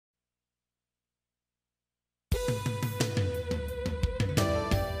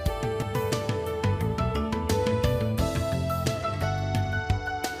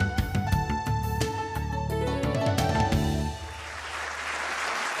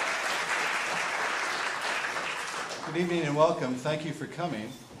Good evening and welcome. Thank you for coming.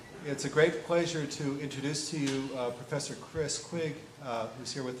 It's a great pleasure to introduce to you Professor Chris Quigg,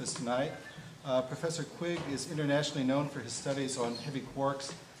 who's here with us tonight. Professor Quigg is internationally known for his studies on heavy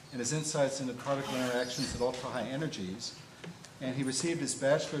quarks and his insights into particle interactions at ultra-high energies. And he received his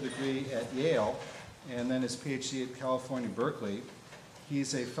bachelor degree at Yale and then his PhD at California, Berkeley.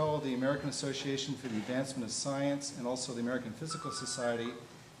 He's a fellow of the American Association for the Advancement of Science and also the American Physical Society,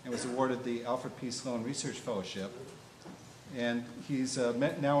 and was awarded the Alfred P. Sloan Research Fellowship. And he's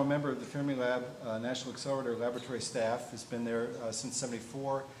now a member of the Fermilab National Accelerator Laboratory staff. He's been there since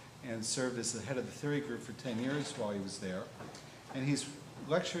 '74 and served as the head of the theory group for 10 years while he was there. And he's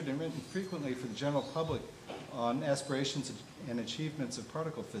lectured and written frequently for the general public on aspirations and achievements of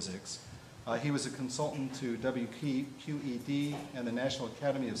particle physics. He was a consultant to WQED and the National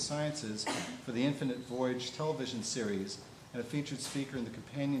Academy of Sciences for the Infinite Voyage television series, and a featured speaker in the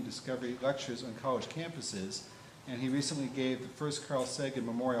Companion Discovery Lectures on college campuses. And he recently gave the first Carl Sagan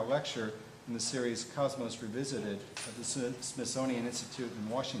Memorial Lecture in the series Cosmos Revisited at the Smithsonian Institute in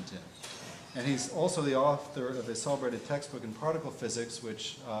Washington. And he's also the author of a celebrated textbook in particle physics,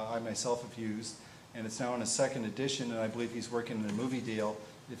 which I myself have used, and it's now in a second edition, and I believe he's working in a movie deal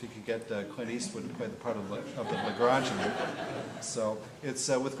if he could get Clint Eastwood to play the part of the Lagrangian. So it's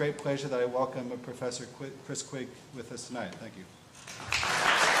with great pleasure that I welcome Professor Chris Quigg with us tonight. Thank you.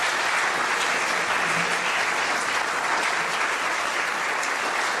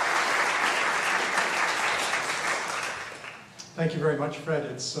 Thank you very much, Fred.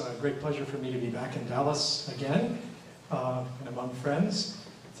 It's a great pleasure for me to be back in Dallas again and among friends.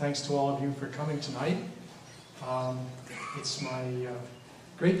 Thanks to all of you for coming tonight. It's my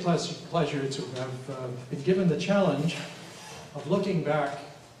great pleasure to have been given the challenge of looking back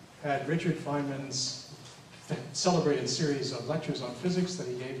at Richard Feynman's celebrated series of lectures on physics that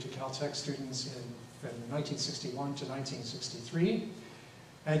he gave to Caltech students from 1961 to 1963,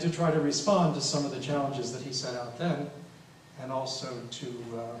 and to try to respond to some of the challenges that he set out then, and also to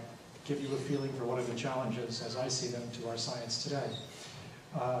give you a feeling for what are the challenges, as I see them, to our science today.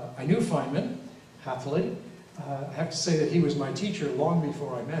 I knew Feynman, happily. I have to say that he was my teacher long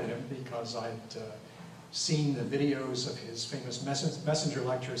before I met him, because I'd seen the videos of his famous messenger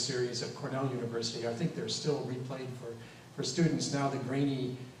lecture series at Cornell University. I think they're still replayed for students. Now the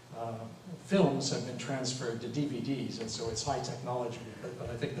grainy films have been transferred to DVDs, and so it's high technology, but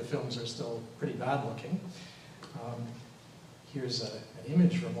I think the films are still pretty bad looking. Here's an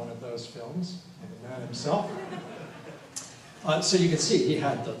image from one of those films of the man himself. So you can see he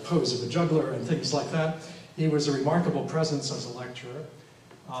had the pose of a juggler and things like that. He was a remarkable presence as a lecturer,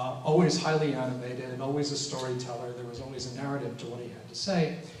 always highly animated and always a storyteller. There was always a narrative to what he had to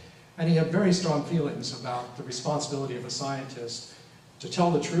say. And he had very strong feelings about the responsibility of a scientist to tell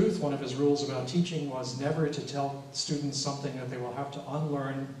the truth. One of his rules about teaching was never to tell students something that they will have to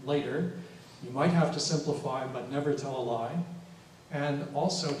unlearn later. You might have to simplify, but never tell a lie. And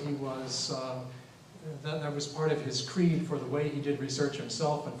also he was, that was part of his creed for the way he did research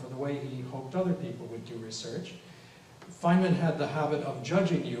himself and for the way he hoped other people would do research. Feynman had the habit of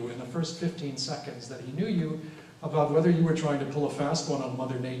judging you in the first 15 seconds that he knew you about whether you were trying to pull a fast one on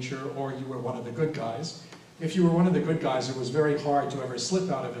Mother Nature or you were one of the good guys. If you were one of the good guys, it was very hard to ever slip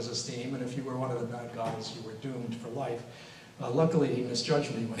out of his esteem, and if you were one of the bad guys, you were doomed for life. Luckily, he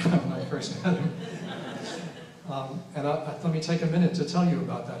misjudged me when I first met him. And let me take a minute to tell you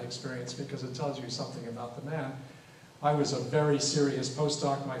about that experience, because it tells you something about the man. I was a very serious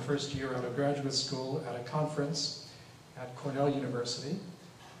postdoc my first year out of graduate school at a conference at Cornell University,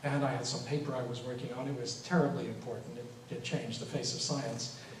 and I had some paper I was working on. It was terribly important. It changed the face of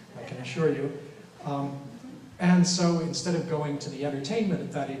science, I can assure you. And so instead of going to the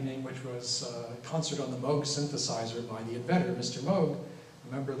entertainment that evening, which was a concert on the Moog synthesizer by the inventor, Mr. Moog,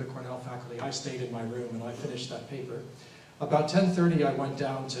 a member of the Cornell faculty, I stayed in my room and I finished that paper. About 10:30, I went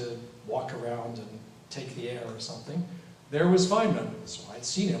down to walk around and take the air or something. There was Feynman. So I'd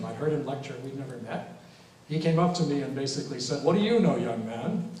seen him, I'd heard him lecture, we'd never met. He came up to me and basically said, "What do you know, young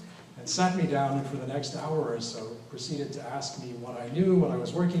man?" And sat me down, and for the next hour or so proceeded to ask me what I knew, what I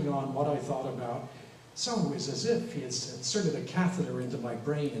was working on, what I thought about. So it was as if he had inserted a catheter into my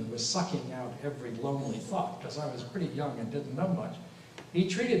brain and was sucking out every lonely thought, because I was pretty young and didn't know much. He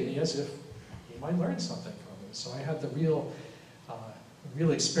treated me as if he might learn something from me. So I had the real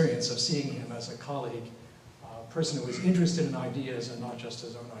experience of seeing him as a colleague, a person who was interested in ideas and not just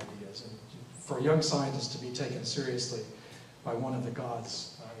his own ideas. And for a young scientist to be taken seriously by one of the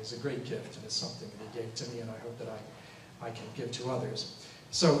gods is a great gift, and it's something that he gave to me, and I hope that I can give to others.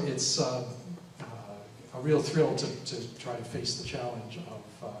 So it's a real thrill to try to face the challenge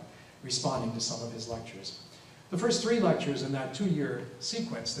of responding to some of his lectures. The first 3 lectures in that 2-year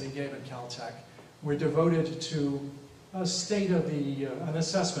sequence that he gave at Caltech were devoted to an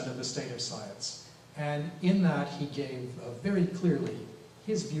assessment of the state of science. And in that, he gave very clearly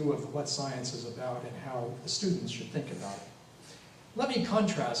his view of what science is about and how the students should think about it. Let me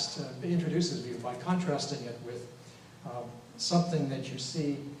introduce his view by contrasting it with something that you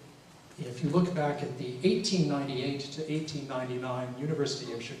see if you look back at the 1898 to 1899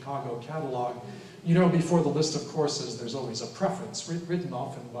 University of Chicago catalog. You know, before the list of courses, there's always a preference written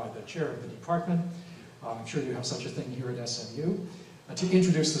often by the chair of the department. I'm sure you have such a thing here at SMU, to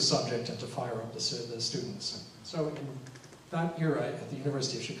introduce the subject and to fire up the students. So in that era at the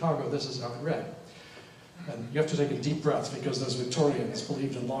University of Chicago, this is how it read. And you have to take a deep breath because those Victorians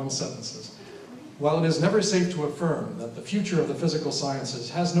believed in long sentences. While it is never safe to affirm that the future of the physical sciences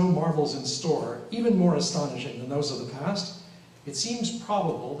has no marvels in store, even more astonishing than those of the past, it seems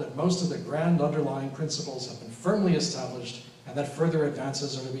probable that most of the grand underlying principles have been firmly established and that further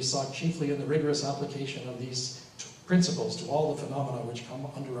advances are to be sought chiefly in the rigorous application of these principles to all the phenomena which come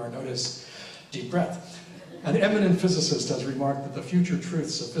under our notice. Deep breath. An eminent physicist has remarked that the future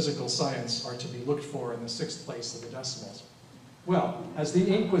truths of physical science are to be looked for in the 6th place of the decimals. Well, as the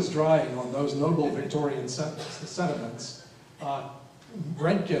ink was drying on those noble Victorian sentiments,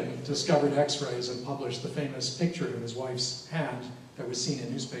 Röntgen discovered X-rays and published the famous picture of his wife's hand that was seen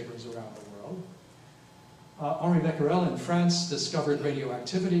in newspapers around the world. Henri Becquerel in France discovered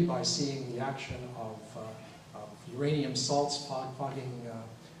radioactivity by seeing the action of uranium salts fogging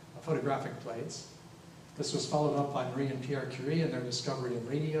photographic plates. This was followed up by Marie and Pierre Curie and their discovery of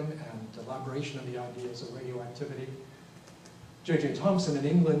radium and elaboration of the ideas of radioactivity. J.J. Thomson in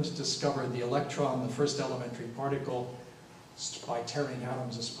England discovered the electron, the first elementary particle, by tearing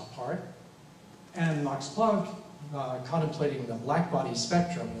atoms apart. And Max Planck, contemplating the black-body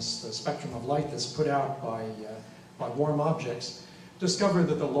spectrum, the spectrum of light that's put out by warm objects, discovered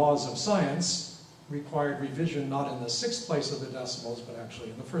that the laws of science required revision not in the 6th place of the decimals, but actually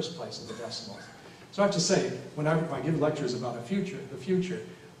in the 1st place of the decimals. So I have to say, when I give lectures about the future,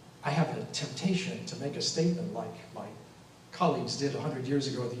 I have a temptation to make a statement like my colleagues did 100 years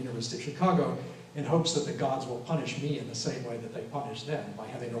ago at the University of Chicago, in hopes that the gods will punish me in the same way that they punished them, by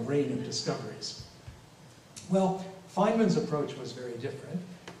having a reign of discoveries. Well, Feynman's approach was very different.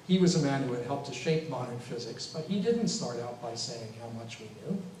 He was a man who had helped to shape modern physics, but he didn't start out by saying how much we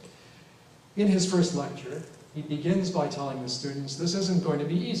knew. In his first lecture, he begins by telling the students, this isn't going to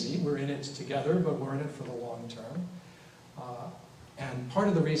be easy, we're in it together, but we're in it for the long term. And part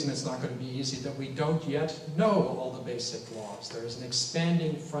of the reason it's not going to be easy is that we don't yet know all the basic laws. There is an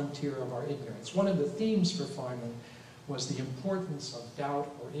expanding frontier of our ignorance. One of the themes for Feynman was the importance of doubt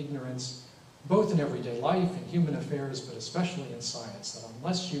or ignorance, both in everyday life, in human affairs, but especially in science, that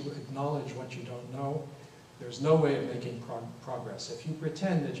unless you acknowledge what you don't know, there's no way of making progress. If you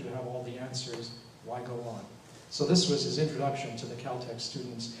pretend that you have all the answers, why go on? So this was his introduction to the Caltech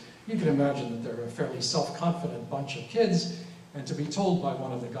students. You can imagine that they're a fairly self-confident bunch of kids, and to be told by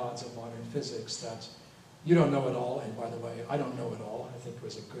one of the gods of modern physics that you don't know it all, and by the way, I don't know it all, I think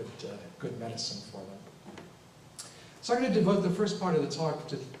was a good medicine for them. So I'm going to devote the first part of the talk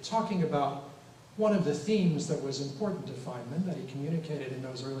to talking about one of the themes that was important to Feynman, that he communicated in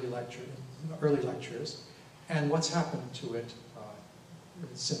those early lectures, and what's happened to it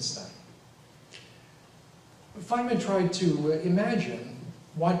since then. Feynman tried to imagine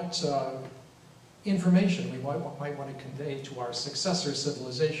what information we might want to convey to our successor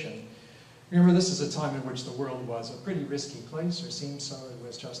civilization. Remember, this is a time in which the world was a pretty risky place, or seemed so. It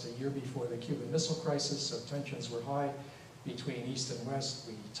was just a year before the Cuban Missile Crisis, so tensions were high between East and West.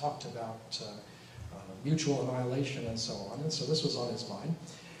 We talked about mutual annihilation and so on, and so this was on his mind.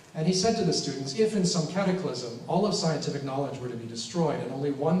 And he said to the students, if in some cataclysm all of scientific knowledge were to be destroyed and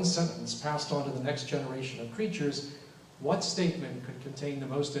only one sentence passed on to the next generation of creatures, what statement could contain the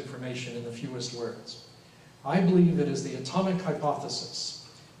most information in the fewest words? I believe it is the atomic hypothesis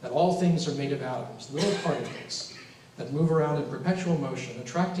that all things are made of atoms, little particles, that move around in perpetual motion,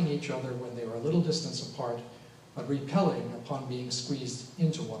 attracting each other when they are a little distance apart, but repelling upon being squeezed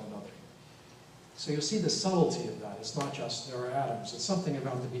into one another. So you'll see the subtlety of that. It's not just there are atoms, it's something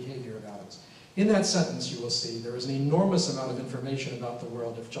about the behavior of atoms. In that sentence, you will see there is an enormous amount of information about the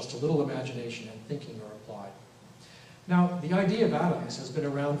world if just a little imagination and thinking are applied. Now, the idea of atoms has been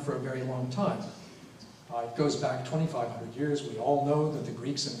around for a very long time. It goes back 2,500 years. We all know that the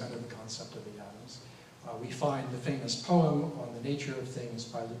Greeks invented the concept of the atoms. We find the famous poem on the nature of things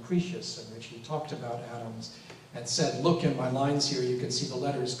by Lucretius, in which he talked about atoms and said, look, in my lines here, you can see the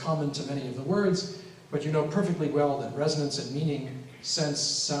letters common to many of the words, but you know perfectly well that resonance and meaning, sense,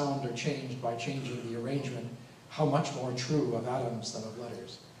 sound are changed by changing the arrangement. how much more true of atoms than of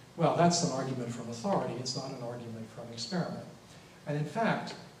letters? Well, that's an argument from authority. It's not an argument from experiment. And in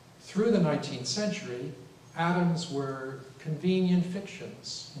fact, through the 19th century, atoms were convenient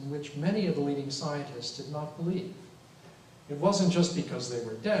fictions in which many of the leading scientists did not believe. It wasn't just because they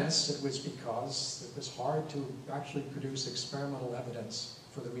were dense, it was because it was hard to actually produce experimental evidence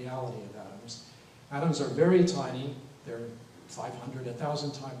for the reality of atoms. Atoms are very tiny. They're 500,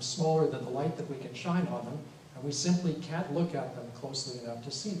 1,000 times smaller than the light that we can shine on them, and we simply can't look at them closely enough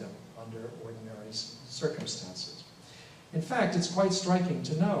to see them under ordinary circumstances. In fact, it's quite striking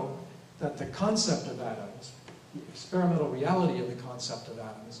to know that the concept of atoms, the experimental reality of the concept of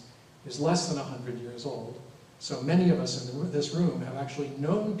atoms, is less than 100 years old. So many of us in this room have actually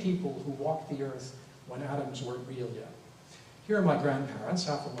known people who walked the earth when atoms weren't real yet. Here are my grandparents,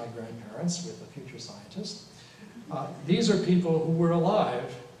 half of my grandparents with a future scientist. These are people who were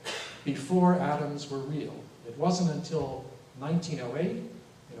alive before atoms were real. It wasn't until 1908,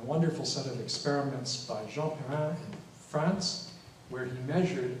 in a wonderful set of experiments by Jean Perrin in France, where he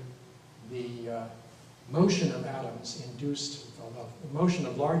measured the motion of atoms induced, motion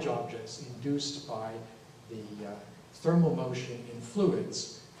of large objects induced by the thermal motion in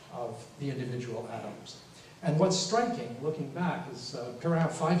fluids of the individual atoms. And what's striking, looking back, is Perrin,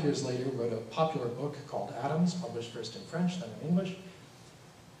 5 years later, wrote a popular book called Atoms, published first in French, then in English.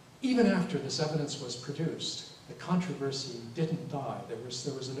 Even after this evidence was produced, the controversy didn't die. There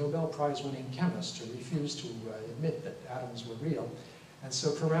was a Nobel Prize-winning chemist who refused to admit that atoms were real. And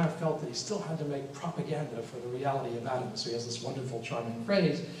so Perrin felt that he still had to make propaganda for the reality of atoms. So he has this wonderful, charming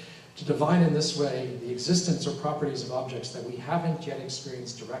phrase, to define in this way the existence or properties of objects that we haven't yet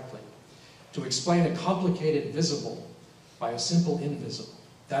experienced directly, to explain a complicated visible by a simple invisible.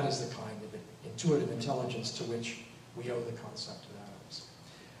 That is the kind of intuitive intelligence to which we owe the concept of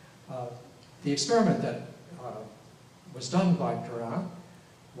atoms. The experiment that was done by Perrin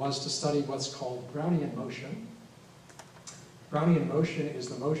was to study what's called Brownian motion. Brownian motion is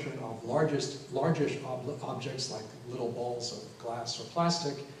the motion of largish objects like little balls of glass or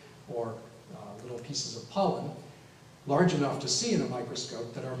plastic, or little pieces of pollen, large enough to see in a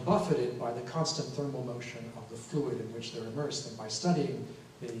microscope, that are buffeted by the constant thermal motion of the fluid in which they're immersed. And by studying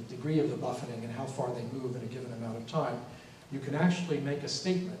the degree of the buffeting and how far they move in a given amount of time, you can actually make a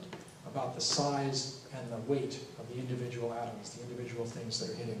statement about the size and the weight of the individual atoms, the individual things that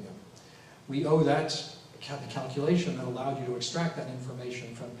are hitting them. We owe that, the calculation that allowed you to extract that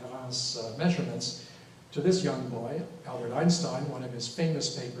information from Perrin's measurements, to this young boy, Albert Einstein. One of his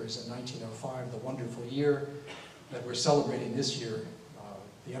famous papers in 1905, the wonderful year that we're celebrating this year,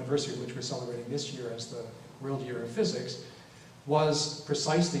 the anniversary of which we're celebrating this year as the World Year of Physics, was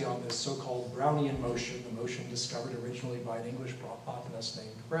precisely on this so-called Brownian motion, the motion discovered originally by an English botanist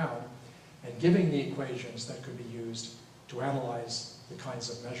named Brown, and giving the equations that could be used to analyze the kinds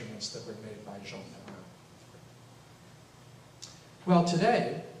of measurements that were made by Jean Perrin. Well,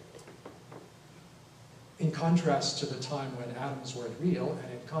 today, in contrast to the time when atoms weren't real,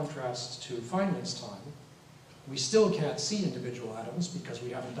 and in contrast to Feynman's time, we still can't see individual atoms because we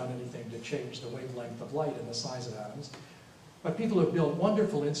haven't done anything to change the wavelength of light and the size of atoms. But people have built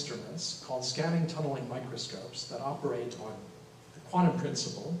wonderful instruments called scanning tunneling microscopes that operate on the quantum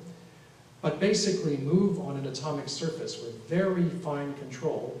principle, but basically move on an atomic surface with very fine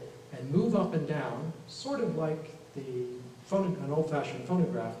control and move up and down, sort of like an old-fashioned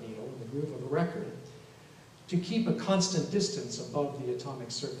phonograph needle in the groove of a record, to keep a constant distance above the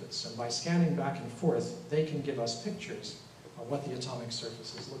atomic surface. And by scanning back and forth, they can give us pictures of what the atomic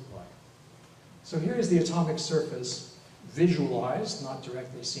surfaces look like. So here is the atomic surface visualized, not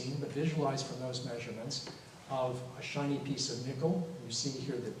directly seen, but visualized from those measurements of a shiny piece of nickel. You see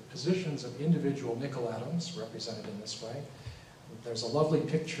here the positions of individual nickel atoms represented in this way. There's a lovely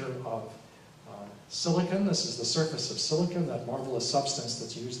picture of silicon. This is the surface of silicon, that marvelous substance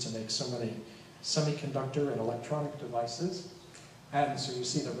that's used to make so many semiconductor and electronic devices. And so you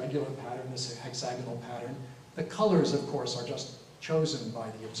see the regular pattern, this hexagonal pattern. The colors, of course, are just chosen by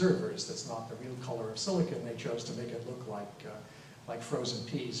the observers. That's not the real color of silicon. They chose to make it look like frozen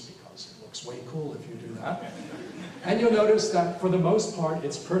peas because it looks way cool if you do that. And you'll notice that for the most part,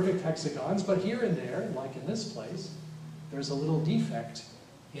 it's perfect hexagons, but here and there, like in this place, there's a little defect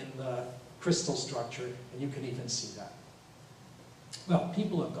in the crystal structure, and you can even see that. Well,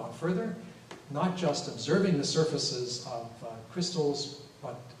 people have gone further, not just observing the surfaces of crystals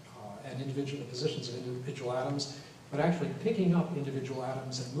and the positions of individual atoms, but actually picking up individual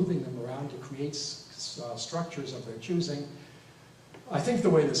atoms and moving them around to create structures of their choosing. I think the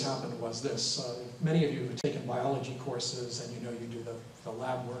way this happened was this. Many of you have taken biology courses, and you know you do the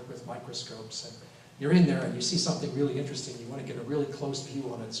lab work with microscopes, and you're in there and you see something really interesting, you want to get a really close view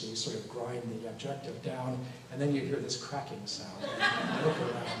on it, so you sort of grind the objective down, and then you hear this cracking sound. And you look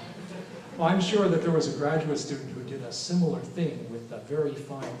around. Well, I'm sure that there was a graduate student who did a similar thing with a very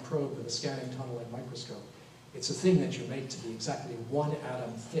fine probe with a scanning tunnel and microscope. It's a thing that you make to be exactly 1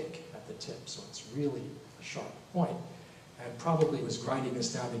 atom thick at the tip, so it's really a sharp point. And probably was grinding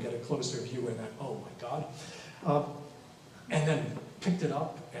this down to get a closer view and then, oh my God. And then picked it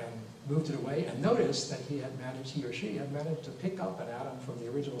up and moved it away and noticed that he or she had managed to pick up an atom from the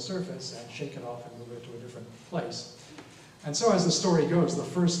original surface and shake it off and move it to a different place. And so as the story goes, the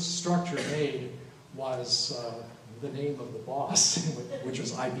first structure made was the name of the boss, which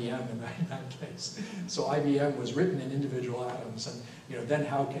was IBM in that case. So IBM was written in individual atoms, and then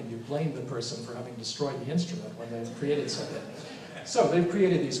how can you blame the person for having destroyed the instrument when they've created something? So they've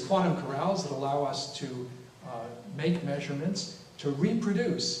created these quantum corrals that allow us to make measurements to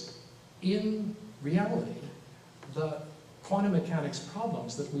reproduce in reality the quantum mechanics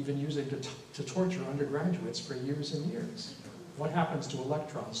problems that we've been using to torture undergraduates for years and years. What happens to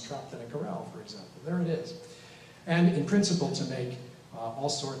electrons trapped in a corral, for example? There it is. And in principle to make all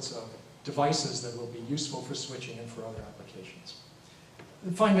sorts of devices that will be useful for switching and for other applications.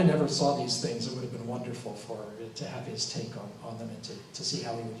 If Feynman never saw these things, it would have been wonderful to have his take on them and to see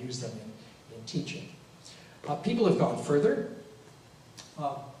how he would use them in teaching. People have gone further.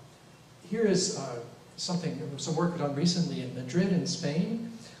 Here is some work done recently in Madrid in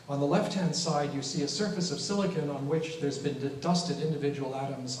Spain. On the left-hand side, you see a surface of silicon on which there's been dusted individual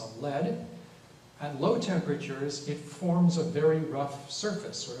atoms of lead. At low temperatures, it forms a very rough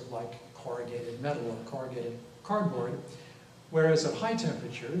surface, sort of like corrugated metal or corrugated cardboard, whereas at high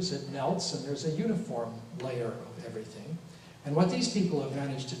temperatures, it melts and there's a uniform layer of everything. And what these people have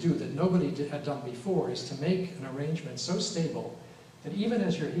managed to do that nobody had done before is to make an arrangement so stable that even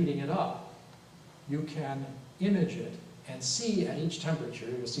as you're heating it up, you can image it and see at each temperature,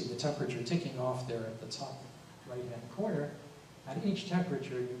 you'll see the temperature ticking off there at the top right-hand corner. At each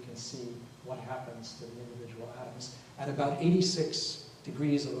temperature, you can see what happens to the individual atoms. At about 86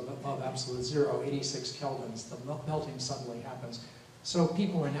 degrees above absolute zero, 86 kelvins, the melting suddenly happens. So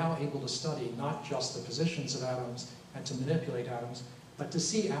people are now able to study not just the positions of atoms and to manipulate atoms, but to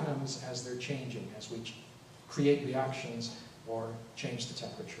see atoms as they're changing, as we create reactions or change the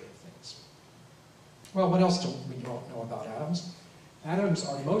temperature of things. Well, what else don't we know about atoms? Atoms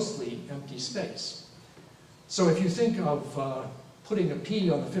are mostly empty space. So if you think of putting a pea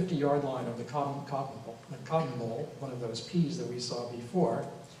on the 50-yard line of the cotton ball, one of those peas that we saw before,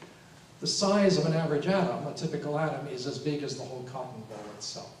 the size of an average atom, a typical atom, is as big as the whole cotton ball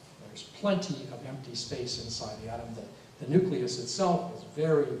itself. There's plenty of empty space inside the atom. The nucleus itself is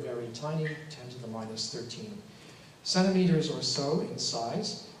very, very tiny, 10 to the minus 13 centimeters or so in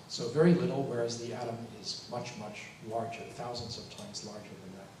size, so very little, whereas the atom is much, much larger, thousands of times larger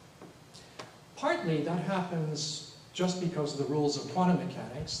than that. Partly that happens just because of the rules of quantum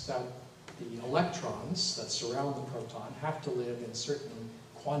mechanics, that the electrons that surround the proton have to live in certain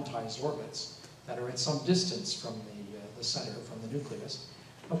quantized orbits that are at some distance from the center, from the nucleus.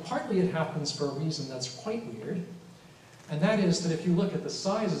 But partly it happens for a reason that's quite weird, and that is that if you look at the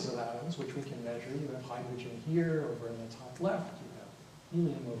sizes of atoms, which we can measure, you have hydrogen here, over in the top left, you have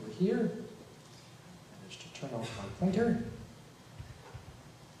helium over here. Managed to turn off my pointer.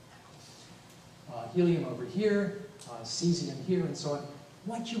 Helium over here, cesium here, and so on.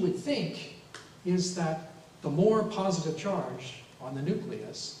 What you would think is that the more positive charge on the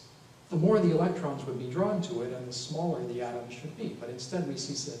nucleus, the more the electrons would be drawn to it and the smaller the atom should be. But instead we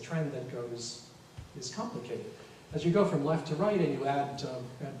see a trend that is complicated. As you go from left to right and you add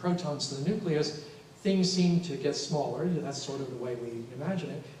protons to the nucleus, things seem to get smaller. That's sort of the way we imagine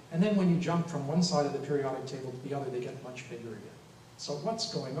it. And then when you jump from one side of the periodic table to the other, they get much bigger again. So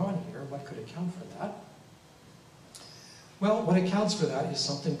what's going on here? What could account for that? Well, what accounts for that is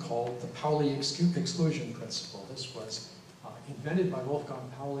something called the Pauli exclusion principle. This was invented by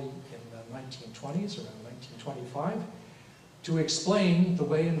Wolfgang Pauli in the 1920s, around 1925, to explain the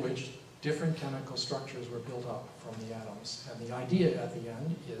way in which different chemical structures were built up from the atoms. And the idea at the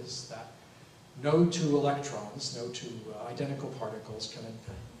end is that no two electrons, no two identical particles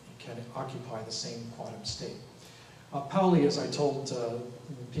can occupy the same quantum state. Pauli, as I told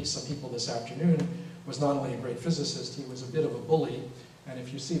some people this afternoon, was not only a great physicist, he was a bit of a bully. And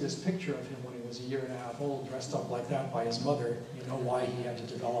if you see this picture of him when he was a year and a half old, dressed up like that by his mother, you know why he had to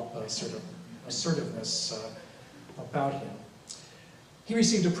develop a sort of assertiveness about him. He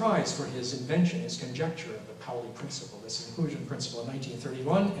received a prize for his invention, his conjecture of the Pauli principle, this inclusion principle, in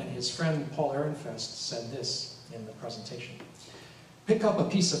 1931, and his friend Paul Ehrenfest said this in the presentation. Pick up a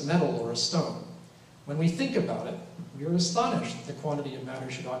piece of metal or a stone. When we think about it, we are astonished that the quantity of matter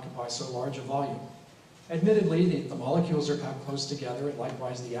should occupy so large a volume. Admittedly, the molecules are packed close together, and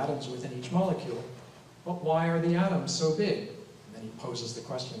likewise the atoms within each molecule. But why are the atoms so big? And then he poses the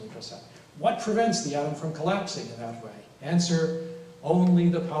question we just had. What prevents the atom from collapsing in that way? Answer, only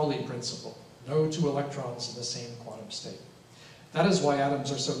the Pauli principle. No two electrons in the same quantum state. That is why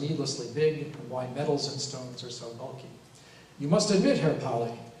atoms are so needlessly big, and why metals and stones are so bulky. You must admit, Herr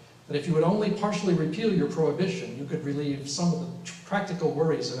Pauli, that if you would only partially repeal your prohibition, you could relieve some of the practical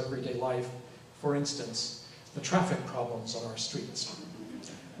worries of everyday life. For instance, the traffic problems on our streets.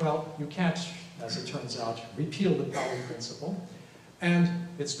 Well, you can't, as it turns out, repeal the Pauli principle, and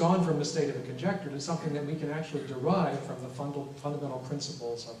it's gone from a state of a conjecture to something that we can actually derive from the fundamental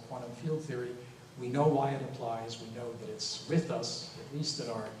principles of quantum field theory. We know why it applies, we know that it's with us, at least in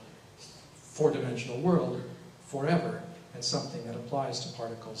our four-dimensional world, forever, and something that applies to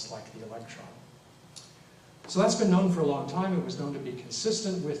particles like the electron. So that's been known for a long time. It was known to be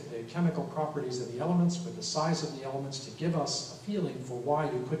consistent with the chemical properties of the elements, with the size of the elements, to give us a feeling for why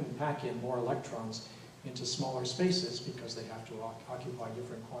you couldn't pack in more electrons into smaller spaces, because they have to occupy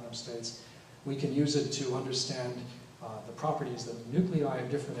different quantum states. We can use it to understand the properties of the nuclei of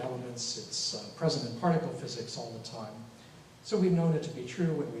different elements. It's present in particle physics all the time. So we've known it to be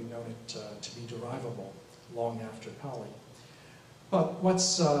true, and we've known it to be derivable long after Pauli. But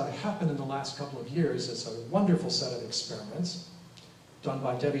what's happened in the last couple of years is a wonderful set of experiments done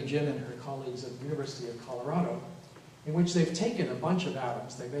by Debbie Jin and her colleagues at the University of Colorado, in which they've taken a bunch of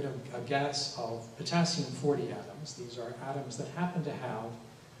atoms. They made a gas of potassium-40 atoms. These are atoms that happen to have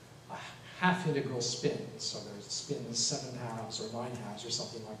a half-integral spin. So there's spins 7 halves or 9 halves or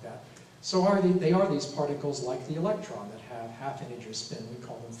something like that. So they are these particles like the electron that have half-integer spin. We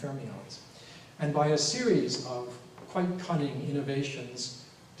call them fermions. And by a series of quite cunning innovations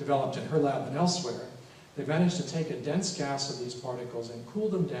developed in her lab and elsewhere, they managed to take a dense gas of these particles and cool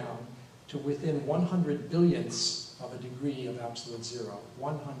them down to within 100 billionths of a degree of absolute zero,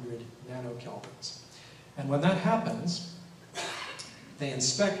 100 nanokelvins. And when that happens, they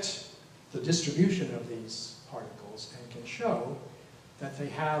inspect the distribution of these particles and can show that they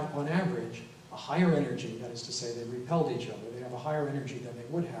have, on average, a higher energy. That is to say, they repelled each other. They have a higher energy than they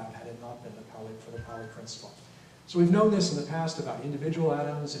would have had it not been for the Pauli principle. So we've known this in the past about individual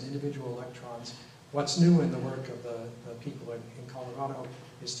atoms and individual electrons. What's new in the work of the people in Colorado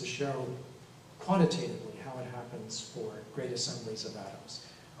is to show quantitatively how it happens for great assemblies of atoms.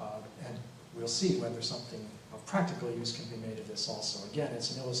 And we'll see whether something of practical use can be made of this also. Again,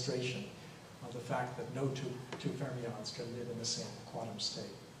 it's an illustration of the fact that no two fermions can live in the same quantum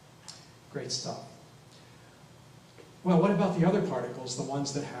state. Great stuff. Well, what about the other particles, the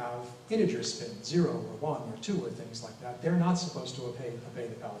ones that have integer spin, 0 or 1 or 2 or things like that? They're not supposed to obey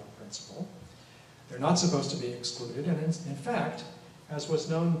the Pauli principle. They're not supposed to be excluded. And in fact, as was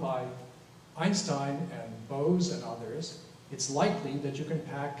known by Einstein and Bose and others, it's likely that you can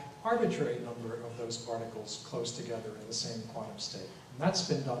pack arbitrary number of those particles close together in the same quantum state. And that's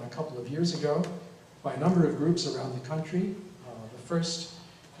been done a couple of years ago by a number of groups around the country. The first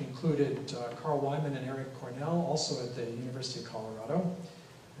included Carl Wyman and Eric Cornell, also at the University of Colorado,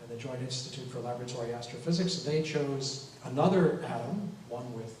 and the Joint Institute for Laboratory Astrophysics. They chose another atom,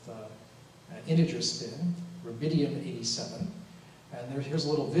 one with an integer spin, rubidium-87. And here's a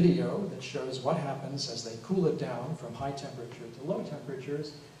little video that shows what happens as they cool it down from high temperature to low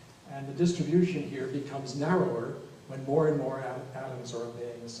temperatures, and the distribution here becomes narrower when more and more atoms are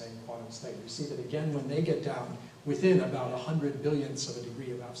obeying the same quantum state. You see that again, when they get down within about 100 billionths of a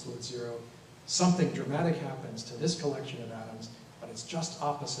degree of absolute zero, something dramatic happens to this collection of atoms, but it's just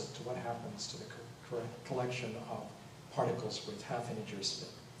opposite to what happens to the collection of particles with half-integer spin.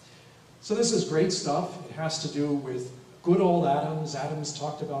 So this is great stuff. It has to do with good old atoms, atoms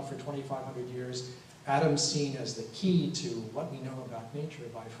talked about for 2,500 years, atoms seen as the key to what we know about nature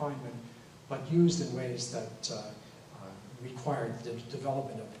by Feynman, but used in ways that required the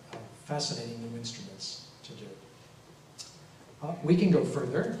development of fascinating new instruments to do. We can go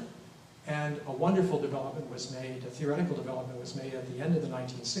further, and a wonderful development was made, a theoretical development was made at the end of the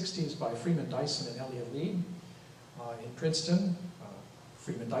 1960s by Freeman Dyson and Elliott Lieb in Princeton.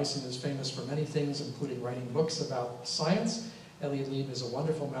 Freeman Dyson is famous for many things, including writing books about science. Elliott Lieb is a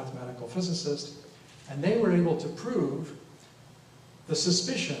wonderful mathematical physicist, and they were able to prove the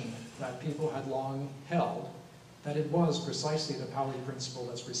suspicion that people had long held, that it was precisely the Pauli principle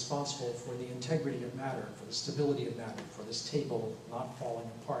that's responsible for the integrity of matter, for the stability of matter, for this table not falling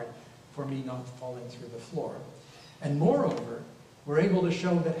apart, for me not falling through the floor. And moreover, we're able to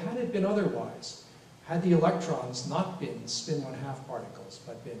show that had it been otherwise, had the electrons not been spin 1/2 particles,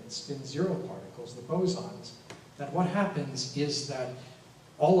 but been spin 0 particles, the bosons, that what happens is that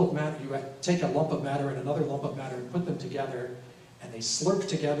all of matter, you take a lump of matter and another lump of matter and put them together, and they slurp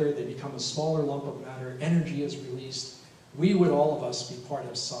together, they become a smaller lump of matter, energy is released. We would, all of us, be part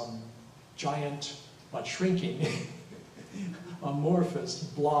of some giant, but shrinking, amorphous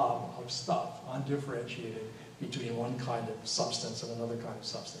blob of stuff, undifferentiated between one kind of substance and another kind of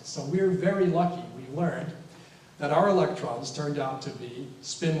substance. So we're very lucky. We learned that our electrons turned out to be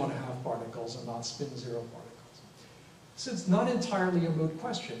spin 1/2 particles and not spin 0 particles. So it's not entirely a moot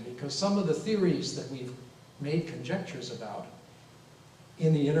question, because some of the theories that we've made conjectures about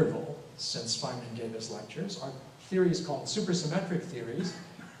in the interval since Feynman gave his lectures are theories called supersymmetric theories,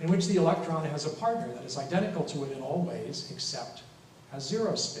 in which the electron has a partner that is identical to it in all ways, except has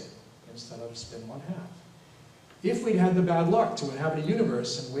 0 spin instead of spin 1/2. If we'd had the bad luck to inhabit a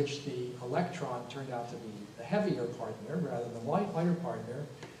universe in which the electron turned out to be the heavier partner rather than the lighter partner,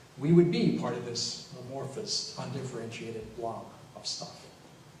 we would be part of this amorphous, undifferentiated blob of stuff.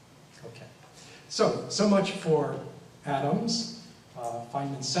 Okay, so much for atoms,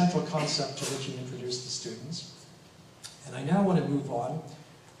 Feynman's central concept to which he introduced the students. And I now want to move on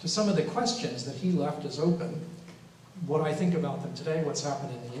to some of the questions that he left as open, what I think about them today, what's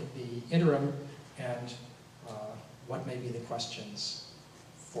happened in the interim, and what may be the questions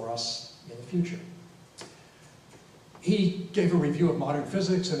for us in the future. He gave a review of modern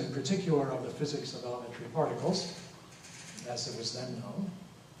physics, and in particular of the physics of elementary particles, as it was then known,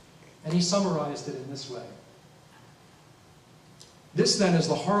 and he summarized it in this way. This then is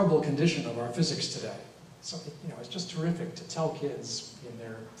the horrible condition of our physics today. So, it's just terrific to tell kids in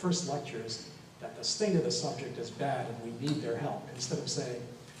their first lectures that the state of the subject is bad and we need their help, instead of saying,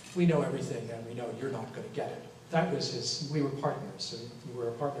 we know everything and we know you're not going to get it. That was we were partners, so you were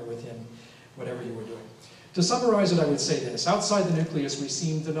a partner with him, whatever you were doing. To summarize it, I would say this: outside the nucleus, we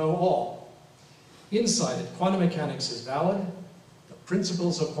seem to know all. Inside it, quantum mechanics is valid. The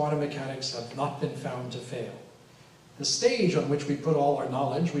principles of quantum mechanics have not been found to fail. The stage on which we put all our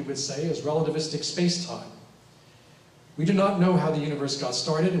knowledge, we would say, is relativistic space-time. We do not know how the universe got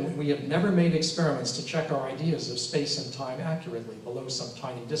started, and we have never made experiments to check our ideas of space and time accurately below some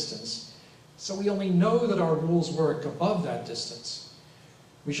tiny distance. So we only know that our rules work above that distance.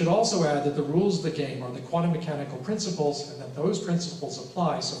 We should also add that the rules of the game are the quantum mechanical principles, and that those principles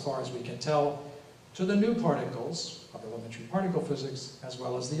apply, so far as we can tell, to the new particles of elementary particle physics, as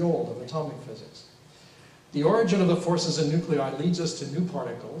well as the old of atomic physics. The origin of the forces in nuclei leads us to new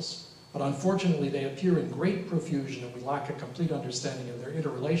particles, but unfortunately they appear in great profusion and we lack a complete understanding of their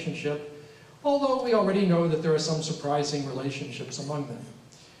interrelationship, although we already know that there are some surprising relationships among them.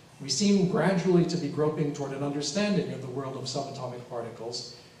 We seem gradually to be groping toward an understanding of the world of subatomic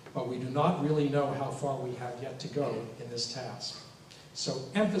particles, but we do not really know how far we have yet to go in this task. So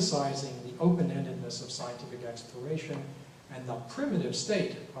emphasizing the open-endedness of scientific exploration and the primitive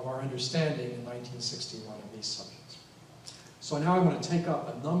state of our understanding in 1961 of these subjects. So now I'm going to take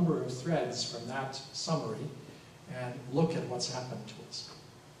up a number of threads from that summary and look at what's happened to us.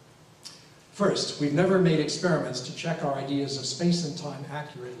 First, we've never made experiments to check our ideas of space and time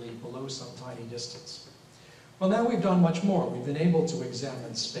accurately below some tiny distance. Well, now we've done much more. We've been able to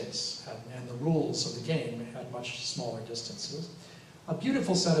examine space and the rules of the game at much smaller distances. A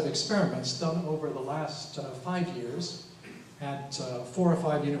beautiful set of experiments done over the last 5 years at 4 or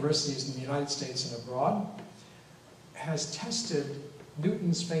 5 universities in the United States and abroad has tested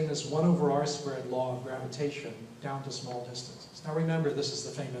Newton's famous 1/r² law of gravitation down to small distances. Now remember, this is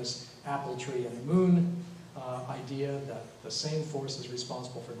the famous apple tree and the moon idea that the same force is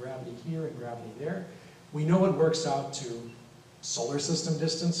responsible for gravity here and gravity there. We know it works out to solar system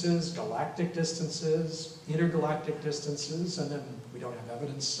distances, galactic distances, intergalactic distances, and then we don't have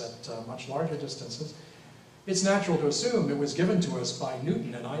evidence at much larger distances. It's natural to assume it was given to us by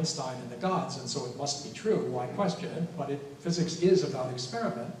Newton and Einstein and the gods, and so it must be true. Why question it? But physics is about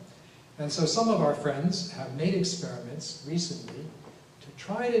experiment. And so some of our friends have made experiments recently to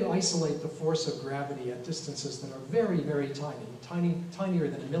try to isolate the force of gravity at distances that are very, very tiny, tinier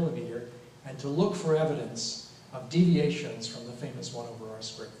than a millimeter, and to look for evidence of deviations from the famous 1/r²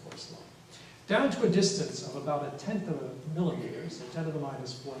 force law. Down to a distance of about 1/10 of a millimeter, so 10 to the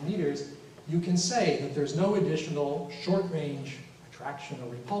minus 4 meters, you can say that there's no additional short-range attraction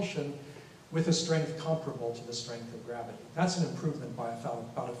or repulsion with a strength comparable to the strength of gravity. That's an improvement by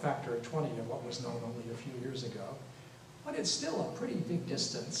about a factor of 20 of what was known only a few years ago. But it's still a pretty big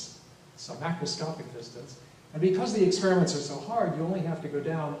distance. It's a macroscopic distance. And because the experiments are so hard, you only have to go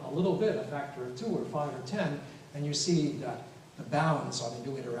down a little bit, a factor of 2 or 5 or 10, and you see that the bounds on the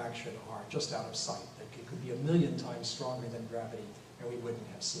new interaction are just out of sight. They It could be 1,000,000 times stronger than gravity, and we wouldn't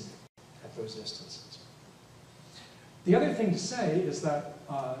have seen it at those distances. The other thing to say is that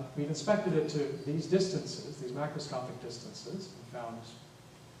we've inspected it to these distances, these macroscopic distances, and found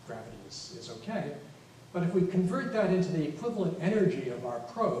gravity is okay. But if we convert that into the equivalent energy of our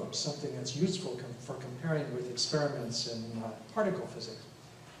probe, something that's useful for comparing with experiments in particle physics,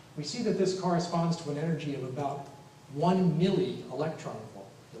 we see that this corresponds to an energy of about 1 milli-electron volt.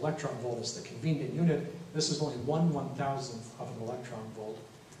 The electron volt is the convenient unit. This is only 1/1000th of an electron volt.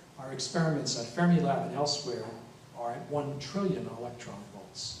 Our experiments at Fermilab and elsewhere are at 1 trillion electron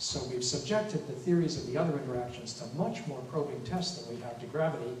volts. So we've subjected the theories of the other interactions to much more probing tests than we have to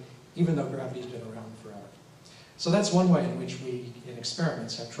gravity, even though gravity's been around forever. So that's one way in which we, in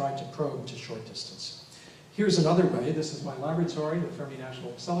experiments, have tried to probe to short distance. Here's another way. This is my laboratory, the Fermi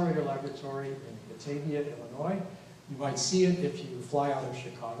National Accelerator Laboratory in Batavia, Illinois. You might see it if you fly out of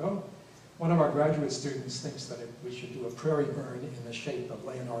Chicago. One of our graduate students thinks that we should do a prairie burn in the shape of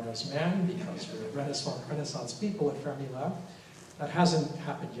Leonardo's man, because we're Renaissance people at Fermilab. That hasn't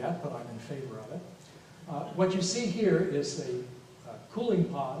happened yet, but I'm in favor of it. What you see here is a cooling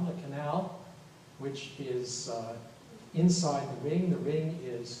pond, a canal, which is inside the ring. The ring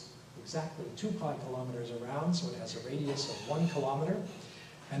is exactly 2 pi kilometers around, so it has a radius of 1 kilometer.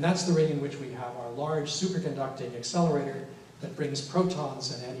 And that's the ring in which we have our large superconducting accelerator that brings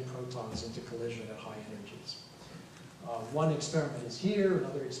protons and antiprotons into collision at high energies. One experiment is here,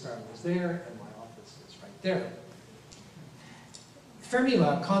 another experiment is there, and my office is right there.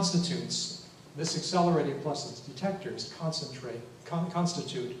 Fermilab constitutes, this accelerator plus its detectors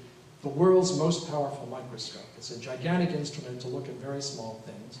constitute the world's most powerful microscope. It's a gigantic instrument to look at very small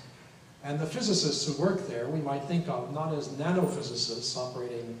things. And the physicists who work there, we might think of not as nanophysicists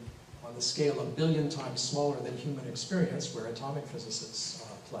operating on the scale of 1 billion times smaller than human experience, where atomic physicists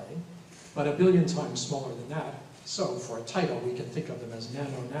play, but 1 billion times smaller than that. So for a title, we can think of them as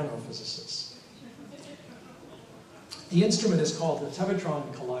nanophysicists. The instrument is called the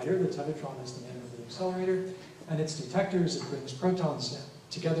Tevatron Collider. The Tevatron is the name of the accelerator. And its detectors, it brings protons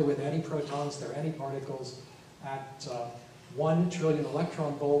together with antiprotons. They're antiparticles at 1 trillion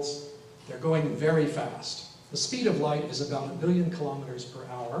electron volts. They're going very fast. The speed of light is about 1 billion kilometers per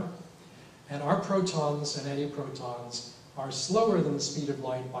hour. And our protons and antiprotons are slower than the speed of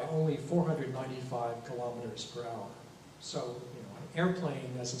light by only 495 kilometers per hour. So, an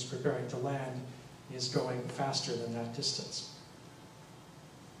airplane, as it's preparing to land, is going faster than that distance.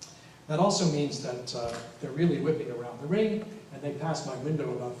 That also means that they're really whipping around the ring, and they pass my window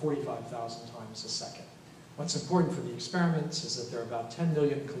about 45,000 times a second. What's important for the experiments is that there are about 10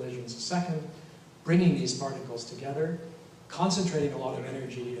 million collisions a second, bringing these particles together, concentrating a lot of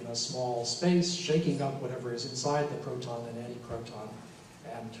energy in a small space, shaking up whatever is inside the proton and antiproton,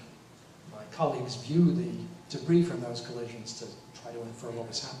 and my colleagues view the debris from those collisions to try to infer what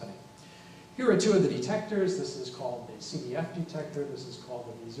was happening. Here are 2 of the detectors. This is called the CDF detector. This is called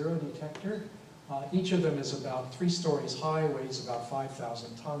the V0 detector. Each of them is about 3 stories high, weighs about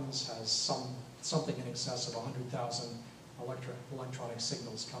 5,000 tons, has something in excess of 100,000 electronic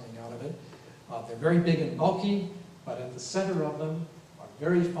signals coming out of it. They're very big and bulky, but at the center of them are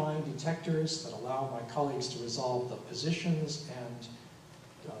very fine detectors that allow my colleagues to resolve the positions and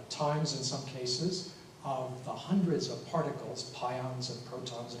times, in some cases, of the hundreds of particles, pions and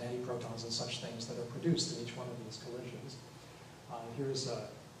protons and antiprotons and such things that are produced in each one of these collisions. Here's a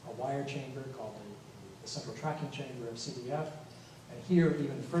wire chamber called the central tracking chamber of CDF. And here,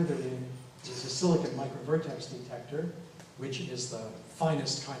 even further in, is a silicon microvertex detector, which is the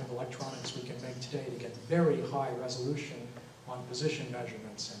finest kind of electronics we can make today to get very high resolution on position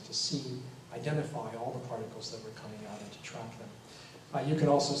measurements and to identify all the particles that were coming out and to track them. You can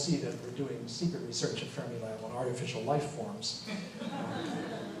also see that we're doing secret research at Fermilab on artificial life forms.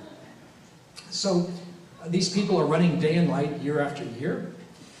 So these people are running day and night, year after year,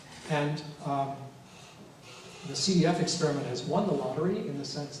 and the CDF experiment has won the lottery in the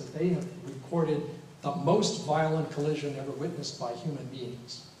sense that they have recorded the most violent collision ever witnessed by human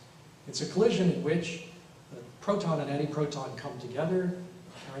beings. It's a collision in which the proton and antiproton come together,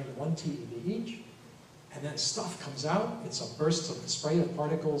 carrying 1 TeV each, and then stuff comes out. It's a burst of spray of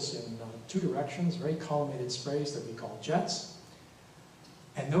particles in 2 directions, very collimated sprays that we call jets.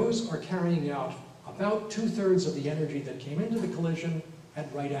 And those are carrying out about 2/3 of the energy that came into the collision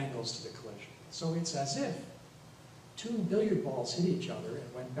at right angles to the collision. So it's as if 2 billiard balls hit each other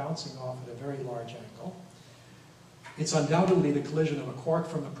and went bouncing off at a very large angle. It's undoubtedly the collision of a quark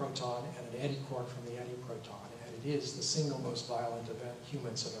from the proton and an antiquark from the antiproton, and it is the single most violent event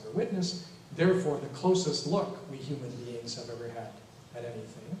humans have ever witnessed, therefore the closest look we human beings have ever had at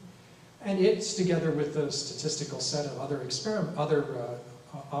anything. And it's, together with the statistical set of other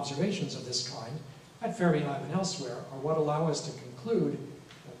observations of this kind at Fermilab and elsewhere, are what allow us to conclude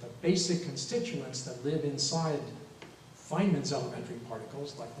that the basic constituents that live inside Feynman's elementary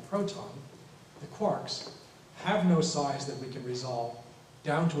particles, like the proton, the quarks, have no size that we can resolve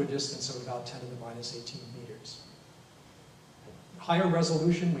down to a distance of about 10 to the minus 18 meters. Higher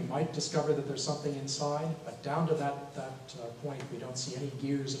resolution, we might discover that there's something inside, but down to that point, we don't see any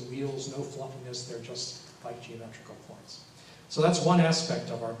gears and wheels, no fluffiness, they're just like geometrical points. So that's one aspect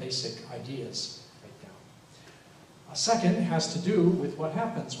of our basic ideas right now. A second has to do with what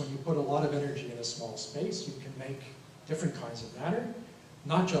happens when you put a lot of energy in a small space. You can make different kinds of matter,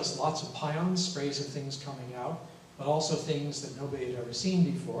 not just lots of pions, sprays of things coming out, but also things that nobody had ever seen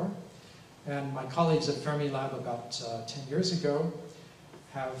before. And my colleagues at Fermilab about 10 years ago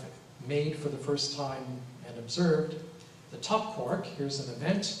have made for the first time and observed the top quark. Here's an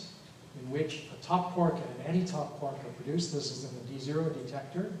event in which a top quark and an anti-top quark are produced. This is in the D0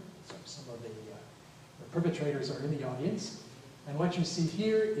 detector. So some of the perpetrators are in the audience. And what you see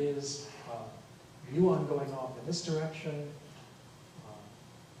here is muon going off in this direction,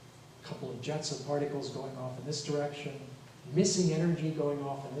 a couple of jets of particles going off in this direction, missing energy going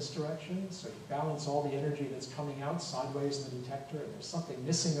off in this direction. So you balance all the energy that's coming out sideways in the detector, and there's something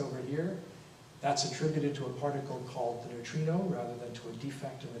missing over here. That's attributed to a particle called the neutrino rather than to a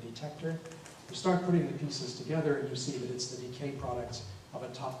defect in the detector. You start putting the pieces together and you see that it's the decay products of a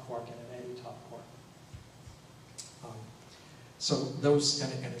top quark and an anti-top quark. So those,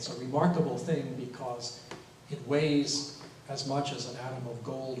 and it's a remarkable thing because it weighs as much as an atom of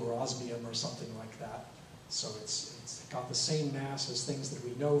gold or osmium or something like that. So it's got the same mass as things that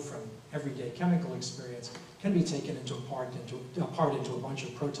we know from everyday chemical experience, can be taken apart into a bunch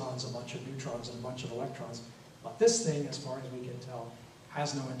of protons, a bunch of neutrons, and a bunch of electrons. But this thing, as far as we can tell,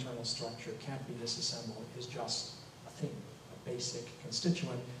 has no internal structure, can't be disassembled, is just a thing, a basic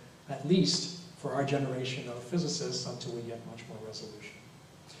constituent, at least for our generation of physicists until we get much more resolution.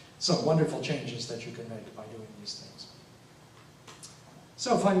 So wonderful changes that you can make by doing these things.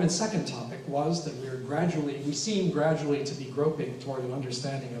 So Feynman's second topic was that we seem gradually to be groping toward an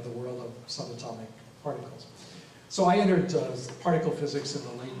understanding of the world of subatomic particles. So I entered particle physics in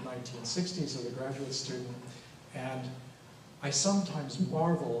the late 1960s as a graduate student, and I sometimes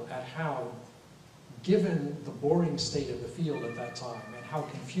marvel at how, given the boring state of the field at that time and how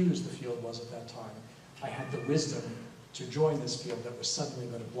confused the field was at that time, I had the wisdom to join this field that was suddenly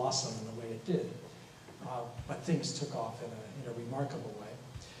going to blossom in the way it did. But things took off in a remarkable way.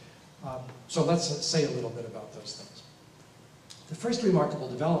 So let's say a little bit about those things. The first remarkable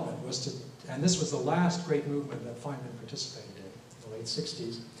development was to, and this was the last great movement that Feynman participated in the late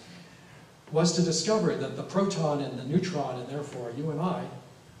 60s, was to discover that the proton and the neutron, and therefore you and I,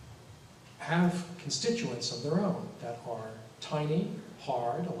 have constituents of their own that are tiny,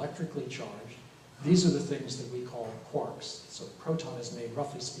 hard, electrically charged. These are the things that we call quarks. So the proton is made,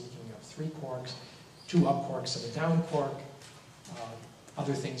 roughly speaking, of 3 quarks, 2 up quarks and a down quark.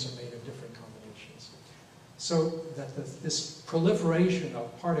 Other things are made of different combinations. So that this proliferation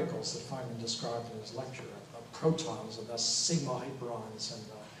of particles that Feynman described in his lecture, of protons and the sigma hyperons and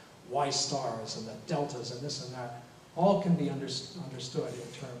the Y stars and the deltas and this and that, all can be understood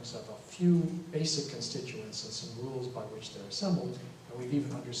in terms of a few basic constituents and some rules by which they're assembled, and we've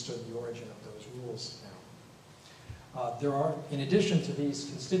even understood the origin of those rules now. There are, in addition to these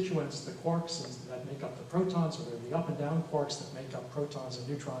constituents, the quarks that make up the protons, or they're the up and down quarks that make up protons and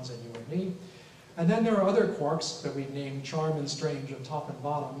neutrons and you and me. And then there are other quarks that we've named charm and strange and top and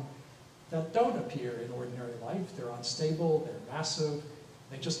bottom that don't appear in ordinary life. They're unstable, they're massive,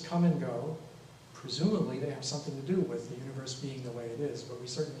 they just come and go. Presumably they have something to do with the universe being the way it is, but we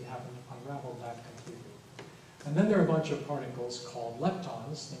certainly haven't unraveled that completely. And then there are a bunch of particles called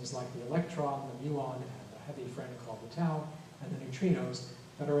leptons, things like the electron, the muon, and the heavy friend called the tau, and the neutrinos,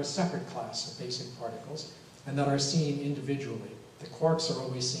 that are a separate class of basic particles, and that are seen individually. The quarks are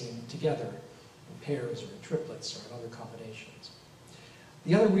always seen together, in pairs or in triplets or in other combinations.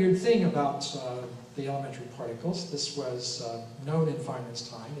 The other weird thing about the elementary particles, this was known in Feynman's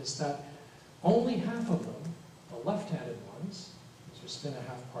time, is that only half of them, the left-handed ones, these are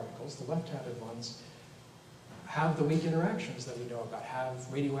spin-a-half particles, the left-handed ones have the weak interactions that we know about,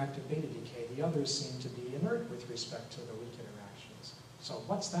 have radioactive beta decay. The others seem to be inert with respect to the weak interactions. So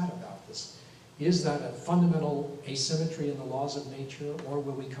what's that about? Is that a fundamental asymmetry in the laws of nature, or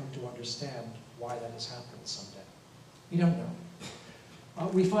will we come to understand why that has happened someday? We don't know.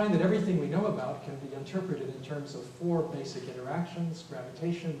 We find that everything we know about can be interpreted in terms of 4 basic interactions: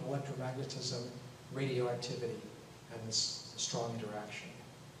 gravitation, electromagnetism, radioactivity, and this strong interaction.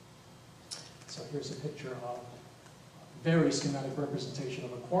 So here's a picture of a very schematic representation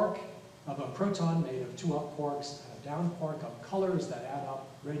of a quark, of a proton made of two up quarks and a down quark of colors that add up,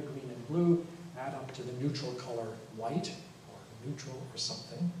 red, green, and blue, add up to the neutral color white, or neutral or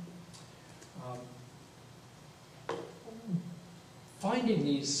something. Finding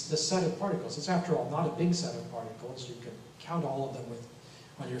this set of particles, it's after all not a big set of particles. You can count all of them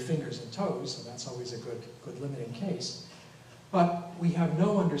on your fingers and toes, and that's always a good limiting case. But we have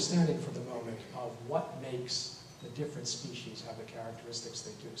no understanding for the moment of what makes the different species have the characteristics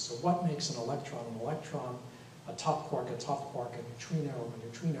they do. So what makes an electron, a top quark, a neutrino, a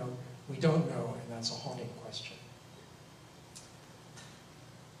neutrino, we don't know, and that's a haunting question.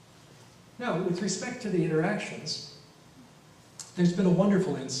 Now, with respect to the interactions, there's been a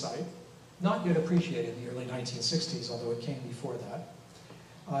wonderful insight, not yet appreciated in the early 1960s, although it came before that.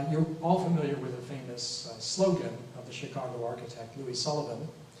 You're all familiar with the famous slogan of the Chicago architect Louis Sullivan,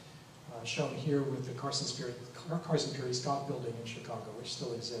 shown here with the Carson Peary Scott building in Chicago, which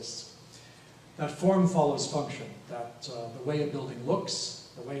still exists. That form follows function, that the way a building looks,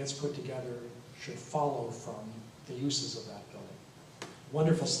 the way it's put together, should follow from the uses of that building.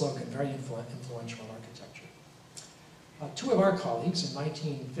 Wonderful slogan, very influential in architecture. Two of our colleagues in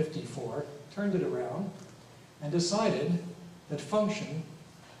 1954 turned it around and decided that function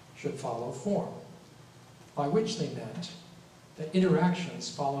should follow form, by which they meant that interactions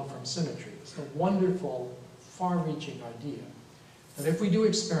follow from symmetry. It's a wonderful, far-reaching idea that if we do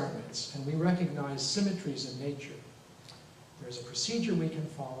experiments and we recognize symmetries in nature, there's a procedure we can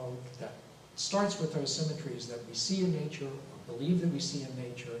follow that starts with those symmetries that we see in nature or believe that we see in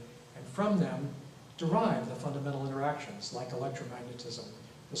nature, and from them derive the fundamental interactions like electromagnetism,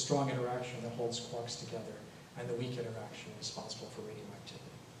 the strong interaction that holds quarks together, and the weak interaction responsible for radioactivity.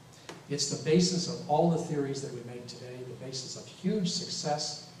 It's the basis of all the theories that we make today, the basis of huge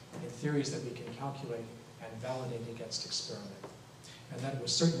success in theories that we can calculate and validate against experiment. And that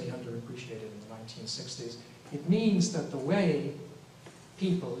was certainly underappreciated in the 1960s. It means that the way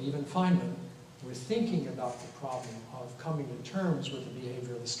people, even Feynman, were thinking about the problem of coming to terms with the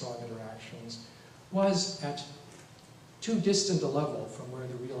behavior of the strong interactions was at too distant a level from where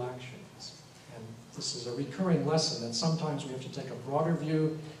the real action is. And this is a recurring lesson that sometimes we have to take a broader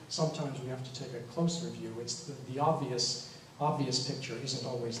view, sometimes we have to take a closer view. It's the obvious picture isn't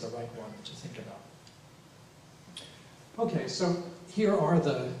always the right one to think about. Okay, so here are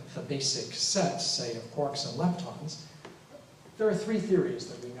the basic sets, say, of quarks and leptons. There are three theories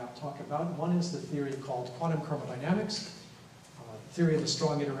that we now talk about. One is the theory called quantum chromodynamics, theory of the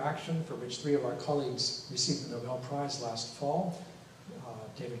strong interaction, for which three of our colleagues received the Nobel Prize last fall,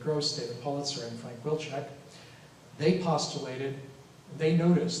 David Gross, David Pulitzer, and Frank Wilczek. They postulated, they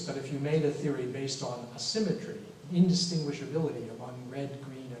noticed that if you made a theory based on asymmetry, indistinguishability among red,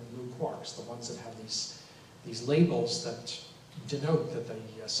 green, and blue quarks, the ones that have these labels that denote that they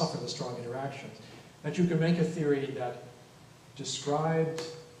suffer the strong interactions, that you could make a theory that described,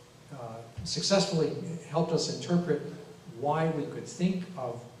 successfully helped us interpret why we could think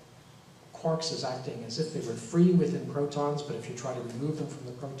of quarks as acting as if they were free within protons, but if you try to remove them from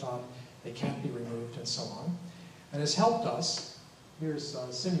the proton, they can't be removed, and so on. And has helped us, here's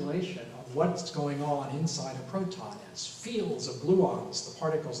a simulation of what's going on inside a proton as fields of gluons, the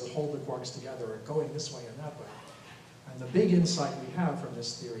particles that hold the quarks together, are going this way and that way. And the big insight we have from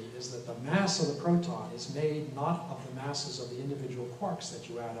this theory is that the mass of the proton is made not of the masses of the individual quarks that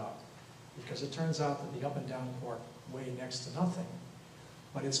you add up, because it turns out that the up and down quark weigh next to nothing,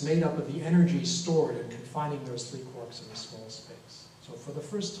 but it's made up of the energy stored in confining those three quarks in a small space. So for the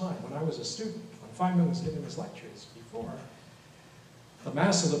first time, when I was a student, when Feynman was giving his lectures before, the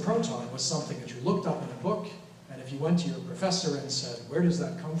mass of the proton was something that you looked up in a book, and if you went to your professor and said, where does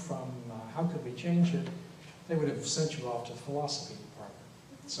that come from, how could we change it, they would have sent you off to the philosophy department.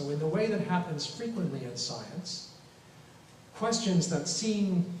 So in the way that happens frequently in science, questions that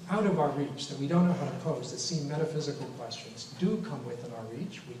seem out of our reach, that we don't know how to pose, that seem metaphysical questions, do come within our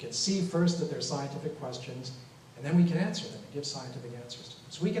reach. We can see first that they're scientific questions, and then we can answer them and give scientific answers to them.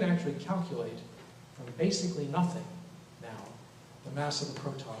 So we can actually calculate from basically nothing now the mass of the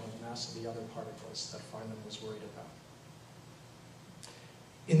proton and the mass of the other particles that Feynman was worried about.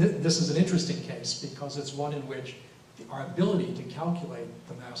 This is an interesting case because it's one in which our ability to calculate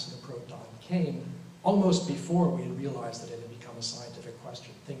the mass of the proton came almost before we had realized that it had become a scientific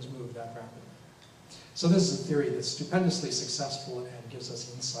question. Things moved that rapidly. So this is a theory that's stupendously successful and gives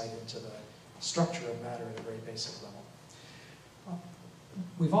us insight into the structure of matter at a very basic level.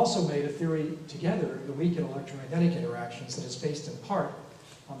 We've also made a theory together, the weak and electromagnetic interactions, that is based in part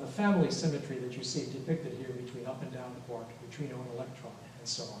on the family symmetry that you see depicted here between up and down quark, neutrino and electron, and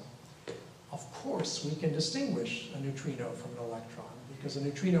so on. of course, we can distinguish a neutrino from an electron, because a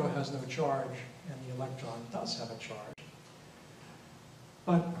neutrino has no charge and the electron does have a charge.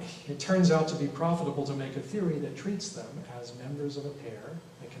 But it turns out to be profitable to make a theory that treats them as members of a pair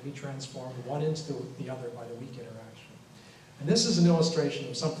that can be transformed one into the other by the weak interaction. And this is an illustration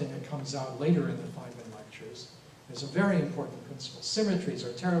of something that comes out later in the Feynman lectures. There's a very important principle. Symmetries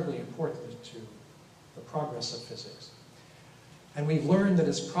are terribly important to the progress of physics. And we've learned that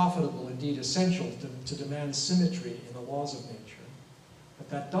it's profitable, indeed essential, to demand symmetry in the laws of nature. But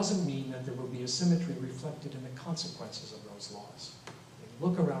that doesn't mean that there will be a symmetry reflected in the consequences of those laws.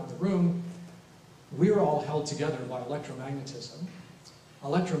 Look around the room, we're all held together by electromagnetism.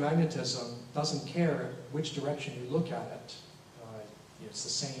 Electromagnetism doesn't care which direction you look at it. It's the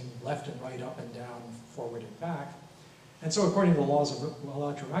same left and right, up and down, forward and back. And so according to the laws of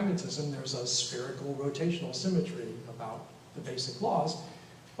electromagnetism, there's a spherical rotational symmetry about the basic laws,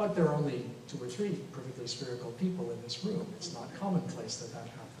 but there are only 2 or 3 perfectly spherical people in this room. It's not commonplace that that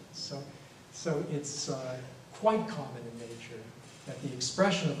happens. So it's quite common in nature that the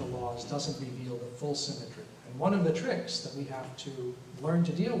expression of the laws doesn't reveal the full symmetry. And one of the tricks that we have to learn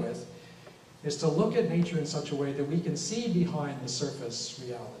to deal with is to look at nature in such a way that we can see behind the surface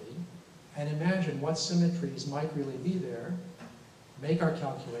reality and imagine what symmetries might really be there, make our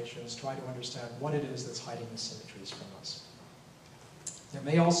calculations, try to understand what it is that's hiding the symmetries from us. There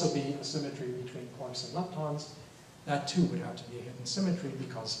may also be a symmetry between quarks and leptons. That too would have to be a hidden symmetry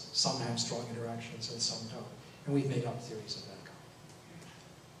because some have strong interactions and some don't. And we've made up theories of that.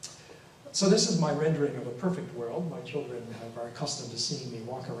 So this is my rendering of a perfect world. My children are accustomed to seeing me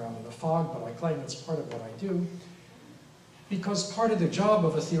walk around in a fog, but I claim it's part of what I do. Because part of the job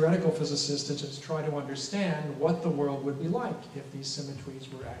of a theoretical physicist is to try to understand what the world would be like if these symmetries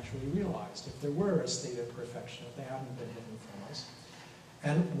were actually realized, if there were a state of perfection, if they hadn't been hidden from us.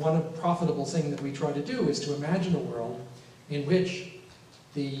 And one profitable thing that we try to do is to imagine a world in which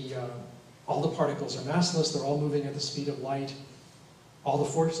all the particles are massless, they're all moving at the speed of light, all the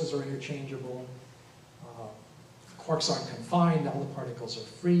forces are interchangeable, quarks aren't confined, all the particles are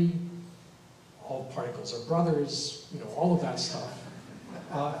free, all particles are brothers, all of that stuff.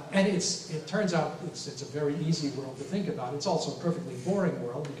 And it turns out it's a very easy world to think about. It's also a perfectly boring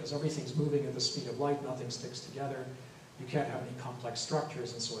world because everything's moving at the speed of light, nothing sticks together, you can't have any complex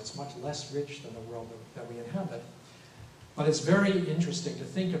structures, and so it's much less rich than the world that we inhabit. But it's very interesting to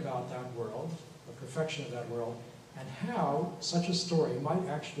think about that world, the perfection of that world, and how such a story might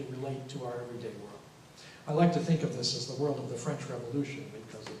actually relate to our everyday world. I like to think of this as the world of the French Revolution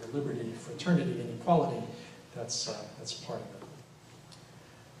because of the liberty, fraternity, and equality that's part of it.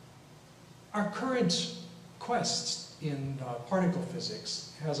 Our current quest in particle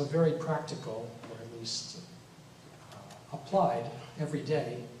physics has a very practical, or at least applied,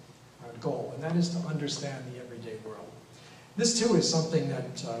 everyday goal, and that is to understand the everyday world. This too is something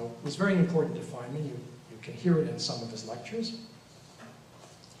that was very important to Feynman. You can hear it in some of his lectures.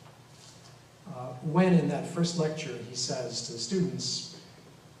 When in that first lecture he says to the students,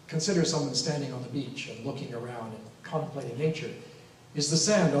 consider someone standing on the beach and looking around and contemplating nature. Is the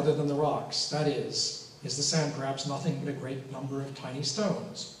sand other than the rocks? That is the sand perhaps nothing but a great number of tiny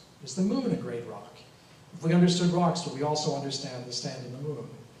stones? Is the moon a great rock? If we understood rocks, would we also understand the sand in the moon?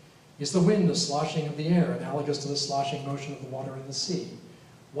 Is the wind a sloshing of the air, analogous to the sloshing motion of the water in the sea?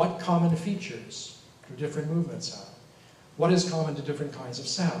 What common features do different movements have? What is common to different kinds of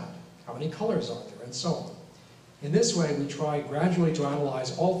sound? How many colors are there? And so on. In this way, we try gradually to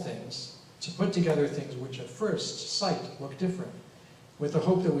analyze all things, to put together things which at first sight look different, with the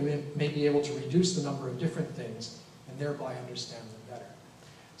hope that we may be able to reduce the number of different things and thereby understand them better.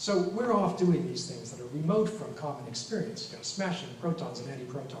 So we're off doing these things that are remote from common experience, smashing protons and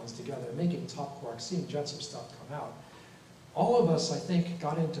antiprotons together, making top quarks, seeing jets of stuff come out. All of us, I think,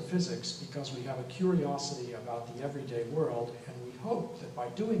 got into physics because we have a curiosity about the everyday world, and we hope that by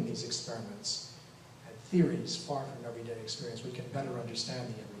doing these experiments and theories far from everyday experience, we can better understand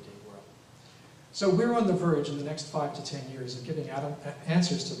the everyday world. So we're on the verge in the next 5 to 10 years of giving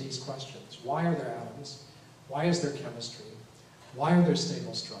answers to these questions. Why are there atoms? Why is there chemistry? Why are there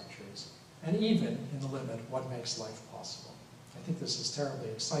stable structures? And even, in the limit, what makes life possible? I think this is terribly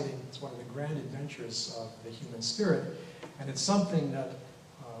exciting. It's one of the grand adventures of the human spirit, and it's something that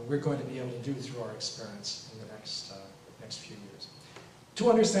we're going to be able to do through our experience in the next few years. To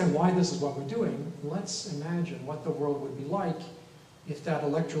understand why this is what we're doing, let's imagine what the world would be like if that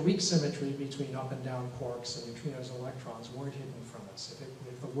electroweak symmetry between up and down quarks and neutrinos and electrons weren't hidden from us,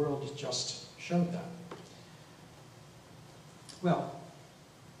 if the world just showed that. Well,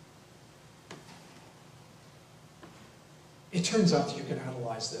 It turns out that you can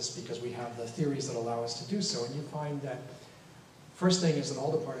analyze this because we have the theories that allow us to do so, and you find that first thing is that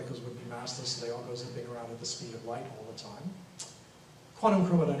all the particles would be massless, they all go zipping around at the speed of light all the time. Quantum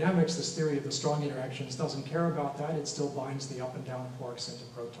chromodynamics, this theory of the strong interactions, doesn't care about that. It still binds the up and down quarks into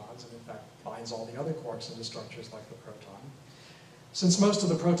protons, and in fact binds all the other quarks into structures like the proton. Since most of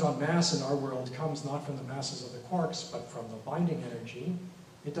the proton mass in our world comes not from the masses of the quarks, but from the binding energy,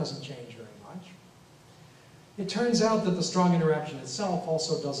 it doesn't change very much. It turns out that the strong interaction itself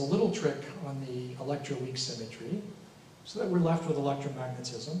also does a little trick on the electroweak symmetry, so that we're left with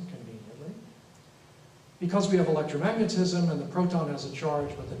electromagnetism, conveniently. Because we have electromagnetism and the proton has a charge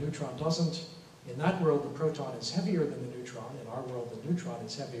but the neutron doesn't, in that world the proton is heavier than the neutron. In our world the neutron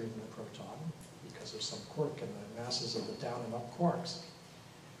is heavier than the proton because of some quirk in the masses of the down and up quarks.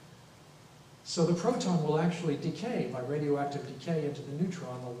 So the proton will actually decay by radioactive decay into the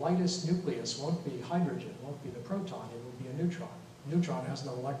neutron. The lightest nucleus won't be hydrogen, won't be the proton, it will be a neutron. A neutron has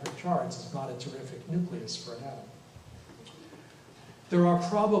no electric charge, it's not a terrific nucleus for an atom. There are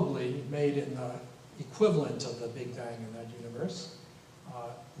probably, made in the equivalent of the Big Bang in that universe,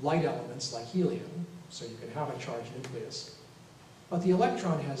 light elements like helium, so you can have a charged nucleus. But the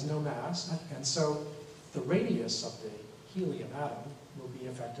electron has no mass, and so the radius of the helium atom will be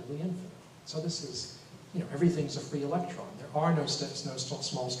effectively infinite. So this is, everything's a free electron. There are no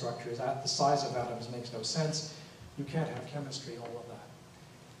small structures. The size of atoms makes no sense. You can't have chemistry, all of that.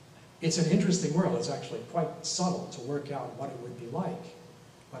 It's an interesting world. It's actually quite subtle to work out what it would be like.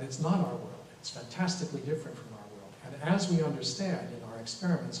 But it's not our world. It's fantastically different from our world. And as we understand in our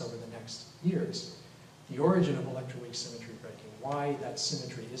experiments over the next years, the origin of electroweak symmetry breaking, why that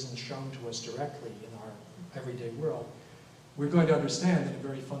symmetry isn't shown to us directly in our everyday world, we're going to understand in a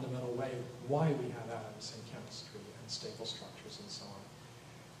very fundamental way why we have atoms in chemistry and stable structures and so on.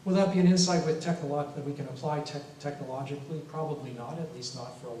 Will that be an insight that we can apply technologically? Probably not, at least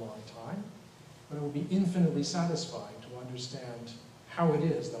not for a long time. But it will be infinitely satisfying to understand how it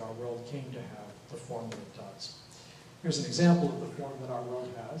is that our world came to have the form that it does. Here's an example of the form that our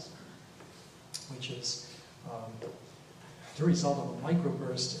world has, which is the result of a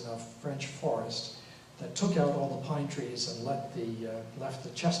microburst in a French forest that took out all the pine trees and left the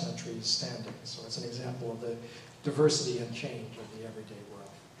chestnut trees standing. So it's an example of the diversity and change of the everyday world.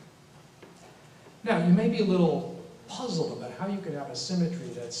 Now, you may be a little puzzled about how you could have a symmetry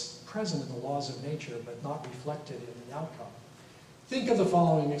that's present in the laws of nature but not reflected in the outcome. Think of the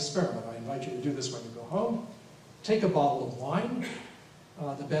following experiment. I invite you to do this when you go home. Take a bottle of wine.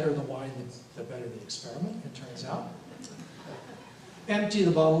 The better the wine, the better the experiment, it turns out. Empty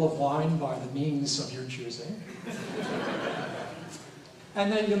the bottle of wine by the means of your choosing.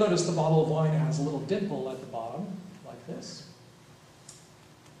 And then you'll notice the bottle of wine has a little dimple at the bottom, like this.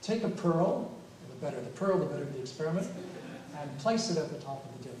 Take a pearl, the better the pearl, the better the experiment, and place it at the top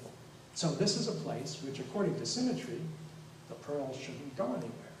of the dimple. So this is a place which, according to symmetry, the pearl shouldn't go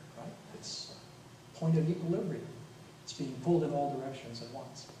anywhere, right? It's a point of equilibrium. It's being pulled in all directions at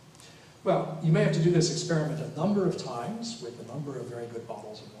once. Well, you may have to do this experiment a number of times with a number of very good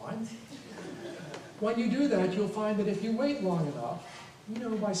bottles of wine. When you do that, you'll find that if you wait long enough,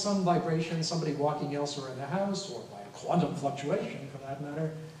 by some vibration, somebody walking elsewhere in the house, or by a quantum fluctuation for that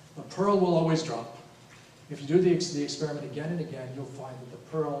matter, the pearl will always drop. If you do the experiment again and again, you'll find that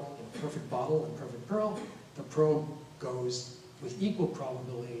the pearl, in a perfect bottle and perfect pearl, the pearl goes with equal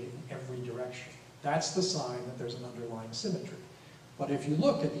probability in every direction. That's the sign that there's an underlying symmetry. But if you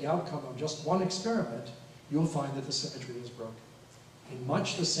look at the outcome of just one experiment, you'll find that the symmetry is broken. In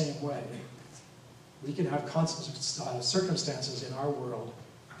much the same way, we can have circumstances in our world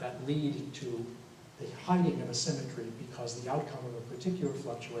that lead to the hiding of a symmetry because the outcome of a particular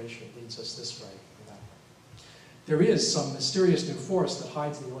fluctuation leads us this way or that way. There is some mysterious new force that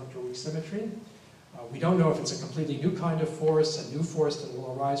hides the electroweak symmetry. We don't know if it's a completely new kind of force, a new force that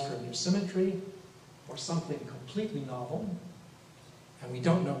will arise from new symmetry, or something completely novel. And we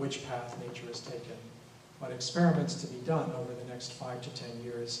don't know which path nature has taken. But experiments to be done over the next 5 to 10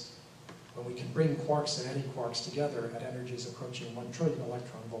 years, when we can bring quarks and antiquarks together at energies approaching 1 trillion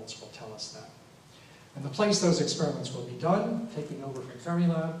electron volts, will tell us that. And the place those experiments will be done, taking over from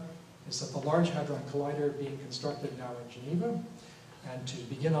Fermilab, is at the Large Hadron Collider being constructed now in Geneva, and to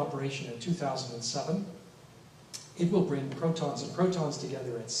begin operation in 2007. It will bring protons and protons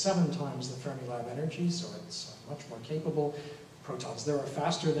together at 7 times the Fermilab energy, so it's much more capable. Protons there are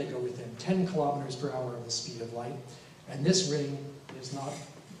faster, they go within 10 kilometers per hour of the speed of light, and this ring is not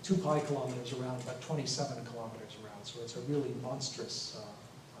 2 pi kilometers around, but 27 kilometers around, so it's a really monstrous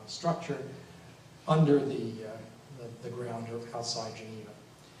structure under the ground or outside Geneva.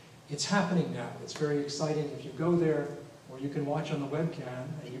 It's happening now. It's very exciting. If you go there, or you can watch on the webcam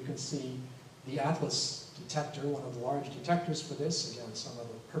and you can see the Atlas detector, one of the large detectors for this. Again, some of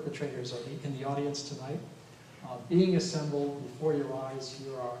the perpetrators are in the audience tonight. Being assembled before your eyes.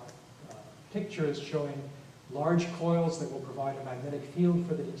 Here are pictures showing large coils that will provide a magnetic field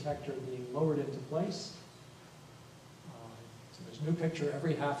for the detector being lowered into place. So there's a new picture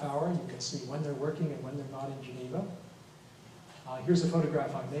every half hour. You can see when they're working and when they're not in Geneva. Here's a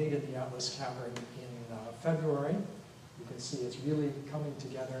photograph I made in the Atlas cavern in February. You can see it's really coming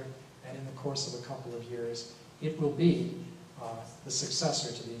together, and in the course of a couple of years, it will be the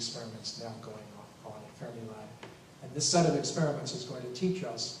successor to the experiments now going on at Fermilab. And this set of experiments is going to teach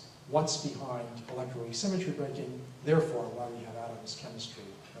us what's behind electroweak symmetry breaking, therefore why we have atoms, chemistry,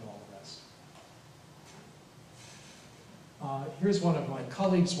 and all the rest. Here's one of my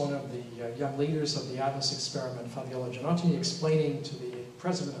colleagues, one of the young leaders of the Atlas experiment, Fabiola Gianotti, explaining to the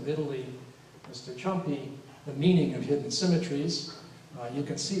president of Italy, Mr. Ciampi, the meaning of hidden symmetries. You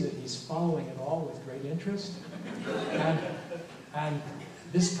can see that he's following it all with great interest. And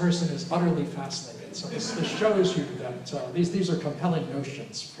this person is utterly fascinated. So this shows you that these are compelling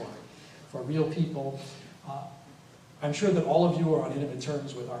notions for real people. I'm sure that all of you are on intimate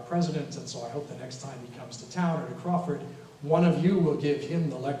terms with our president, and so I hope the next time he comes to town or to Crawford, one of you will give him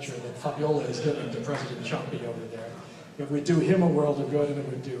the lecture that Fabiola is giving to President Ciampi over there. It would do him a world of good, and it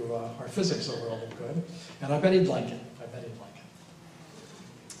would do our physics a world of good. And I bet he'd like it. I bet he'd like it.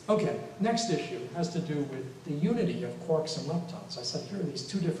 Okay, next issue has to do with the unity of quarks and leptons. I said here are these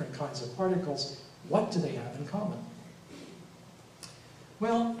two different kinds of particles. What do they have in common?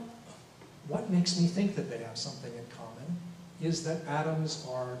 Well, what makes me think that they have something in common is that atoms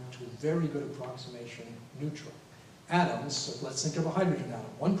are, to very good approximation, neutral. Atoms, so let's think of a hydrogen atom,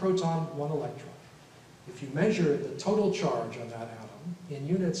 one proton, one electron. If you measure the total charge on that atom in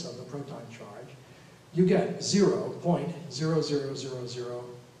units of the proton charge, you get 0.0000,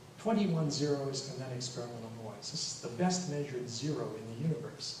 21 zeros, and then experimental noise. This is the best measured zero in the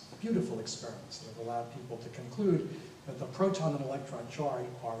universe. Beautiful experiments that have allowed people to conclude that the proton and electron charge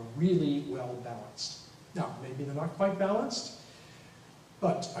are really well balanced. Now, maybe they're not quite balanced,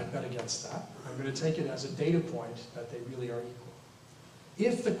 but I'd bet against that. I'm going to take it as a data point that they really are equal.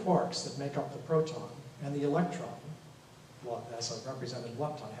 If the quarks that make up the proton and the electron, well, as a represented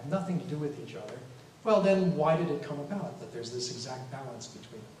lepton, have nothing to do with each other, well then why did it come about that there's this exact balance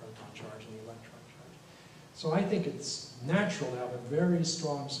between the proton charge and the electron charge? So I think it's natural to have a very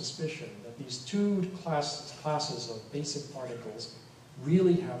strong suspicion that these two classes of basic particles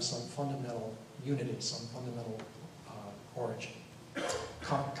really have some fundamental unity, some fundamental origin,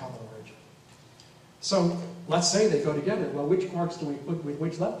 common origin. So let's say they go together. Well, which quarks do we put with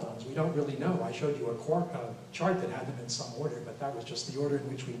which leptons? We don't really know. I showed you a chart that had them in some order, but that was just the order in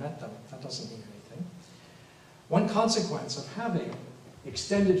which we met them. That doesn't mean anything. One consequence of having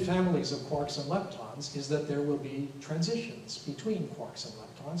extended families of quarks and leptons is that there will be transitions between quarks and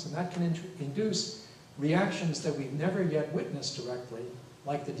leptons, and that can induce reactions that we've never yet witnessed directly,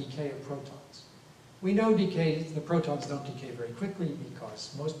 like the decay of protons. We know the protons don't decay very quickly because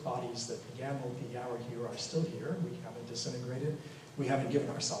most bodies that began will be our here are still here. We haven't disintegrated. We haven't given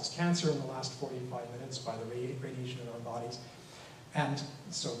ourselves cancer in the last 45 minutes by the radiation in our bodies. And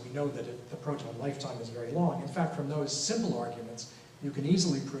so we know that the proton lifetime is very long. In fact, from those simple arguments, you can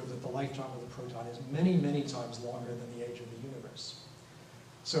easily prove that the lifetime of the proton is many, many times longer than the age of the universe.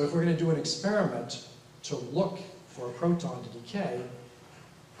 So if we're going to do an experiment to look for a proton to decay,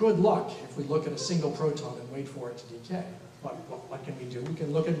 good luck if we look at a single proton and wait for it to decay. But what can we do? We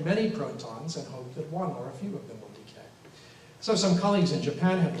can look at many protons and hope that one or a few of them will decay. So some colleagues in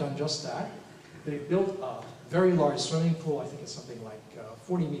Japan have done just that. They've built a very large swimming pool. I think it's something like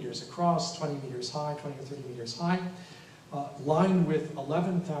 40 meters across, 20 meters high, 20 or 30 meters high, lined with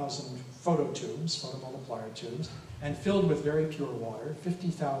 11,000 photomultiplier tubes, and filled with very pure water,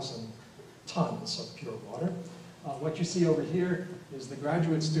 50,000 tons of pure water. What you see over here is the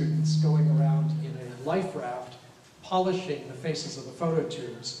graduate students going around in a life raft, polishing the faces of the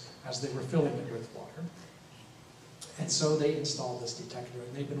phototubes as they were filling it with water. And so they installed this detector,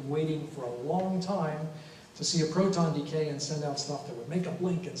 and they've been waiting for a long time to see a proton decay and send out stuff that would make a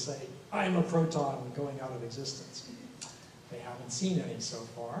blink and say, I'm a proton going out of existence. They haven't seen any so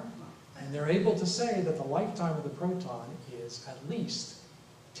far, and they're able to say that the lifetime of the proton is at least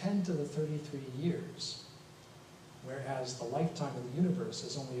 10 to the 33 years. Whereas the lifetime of the universe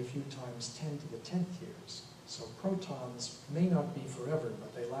is only a few times 10 to the 10th years. So protons may not be forever,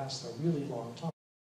 but they last a really long time.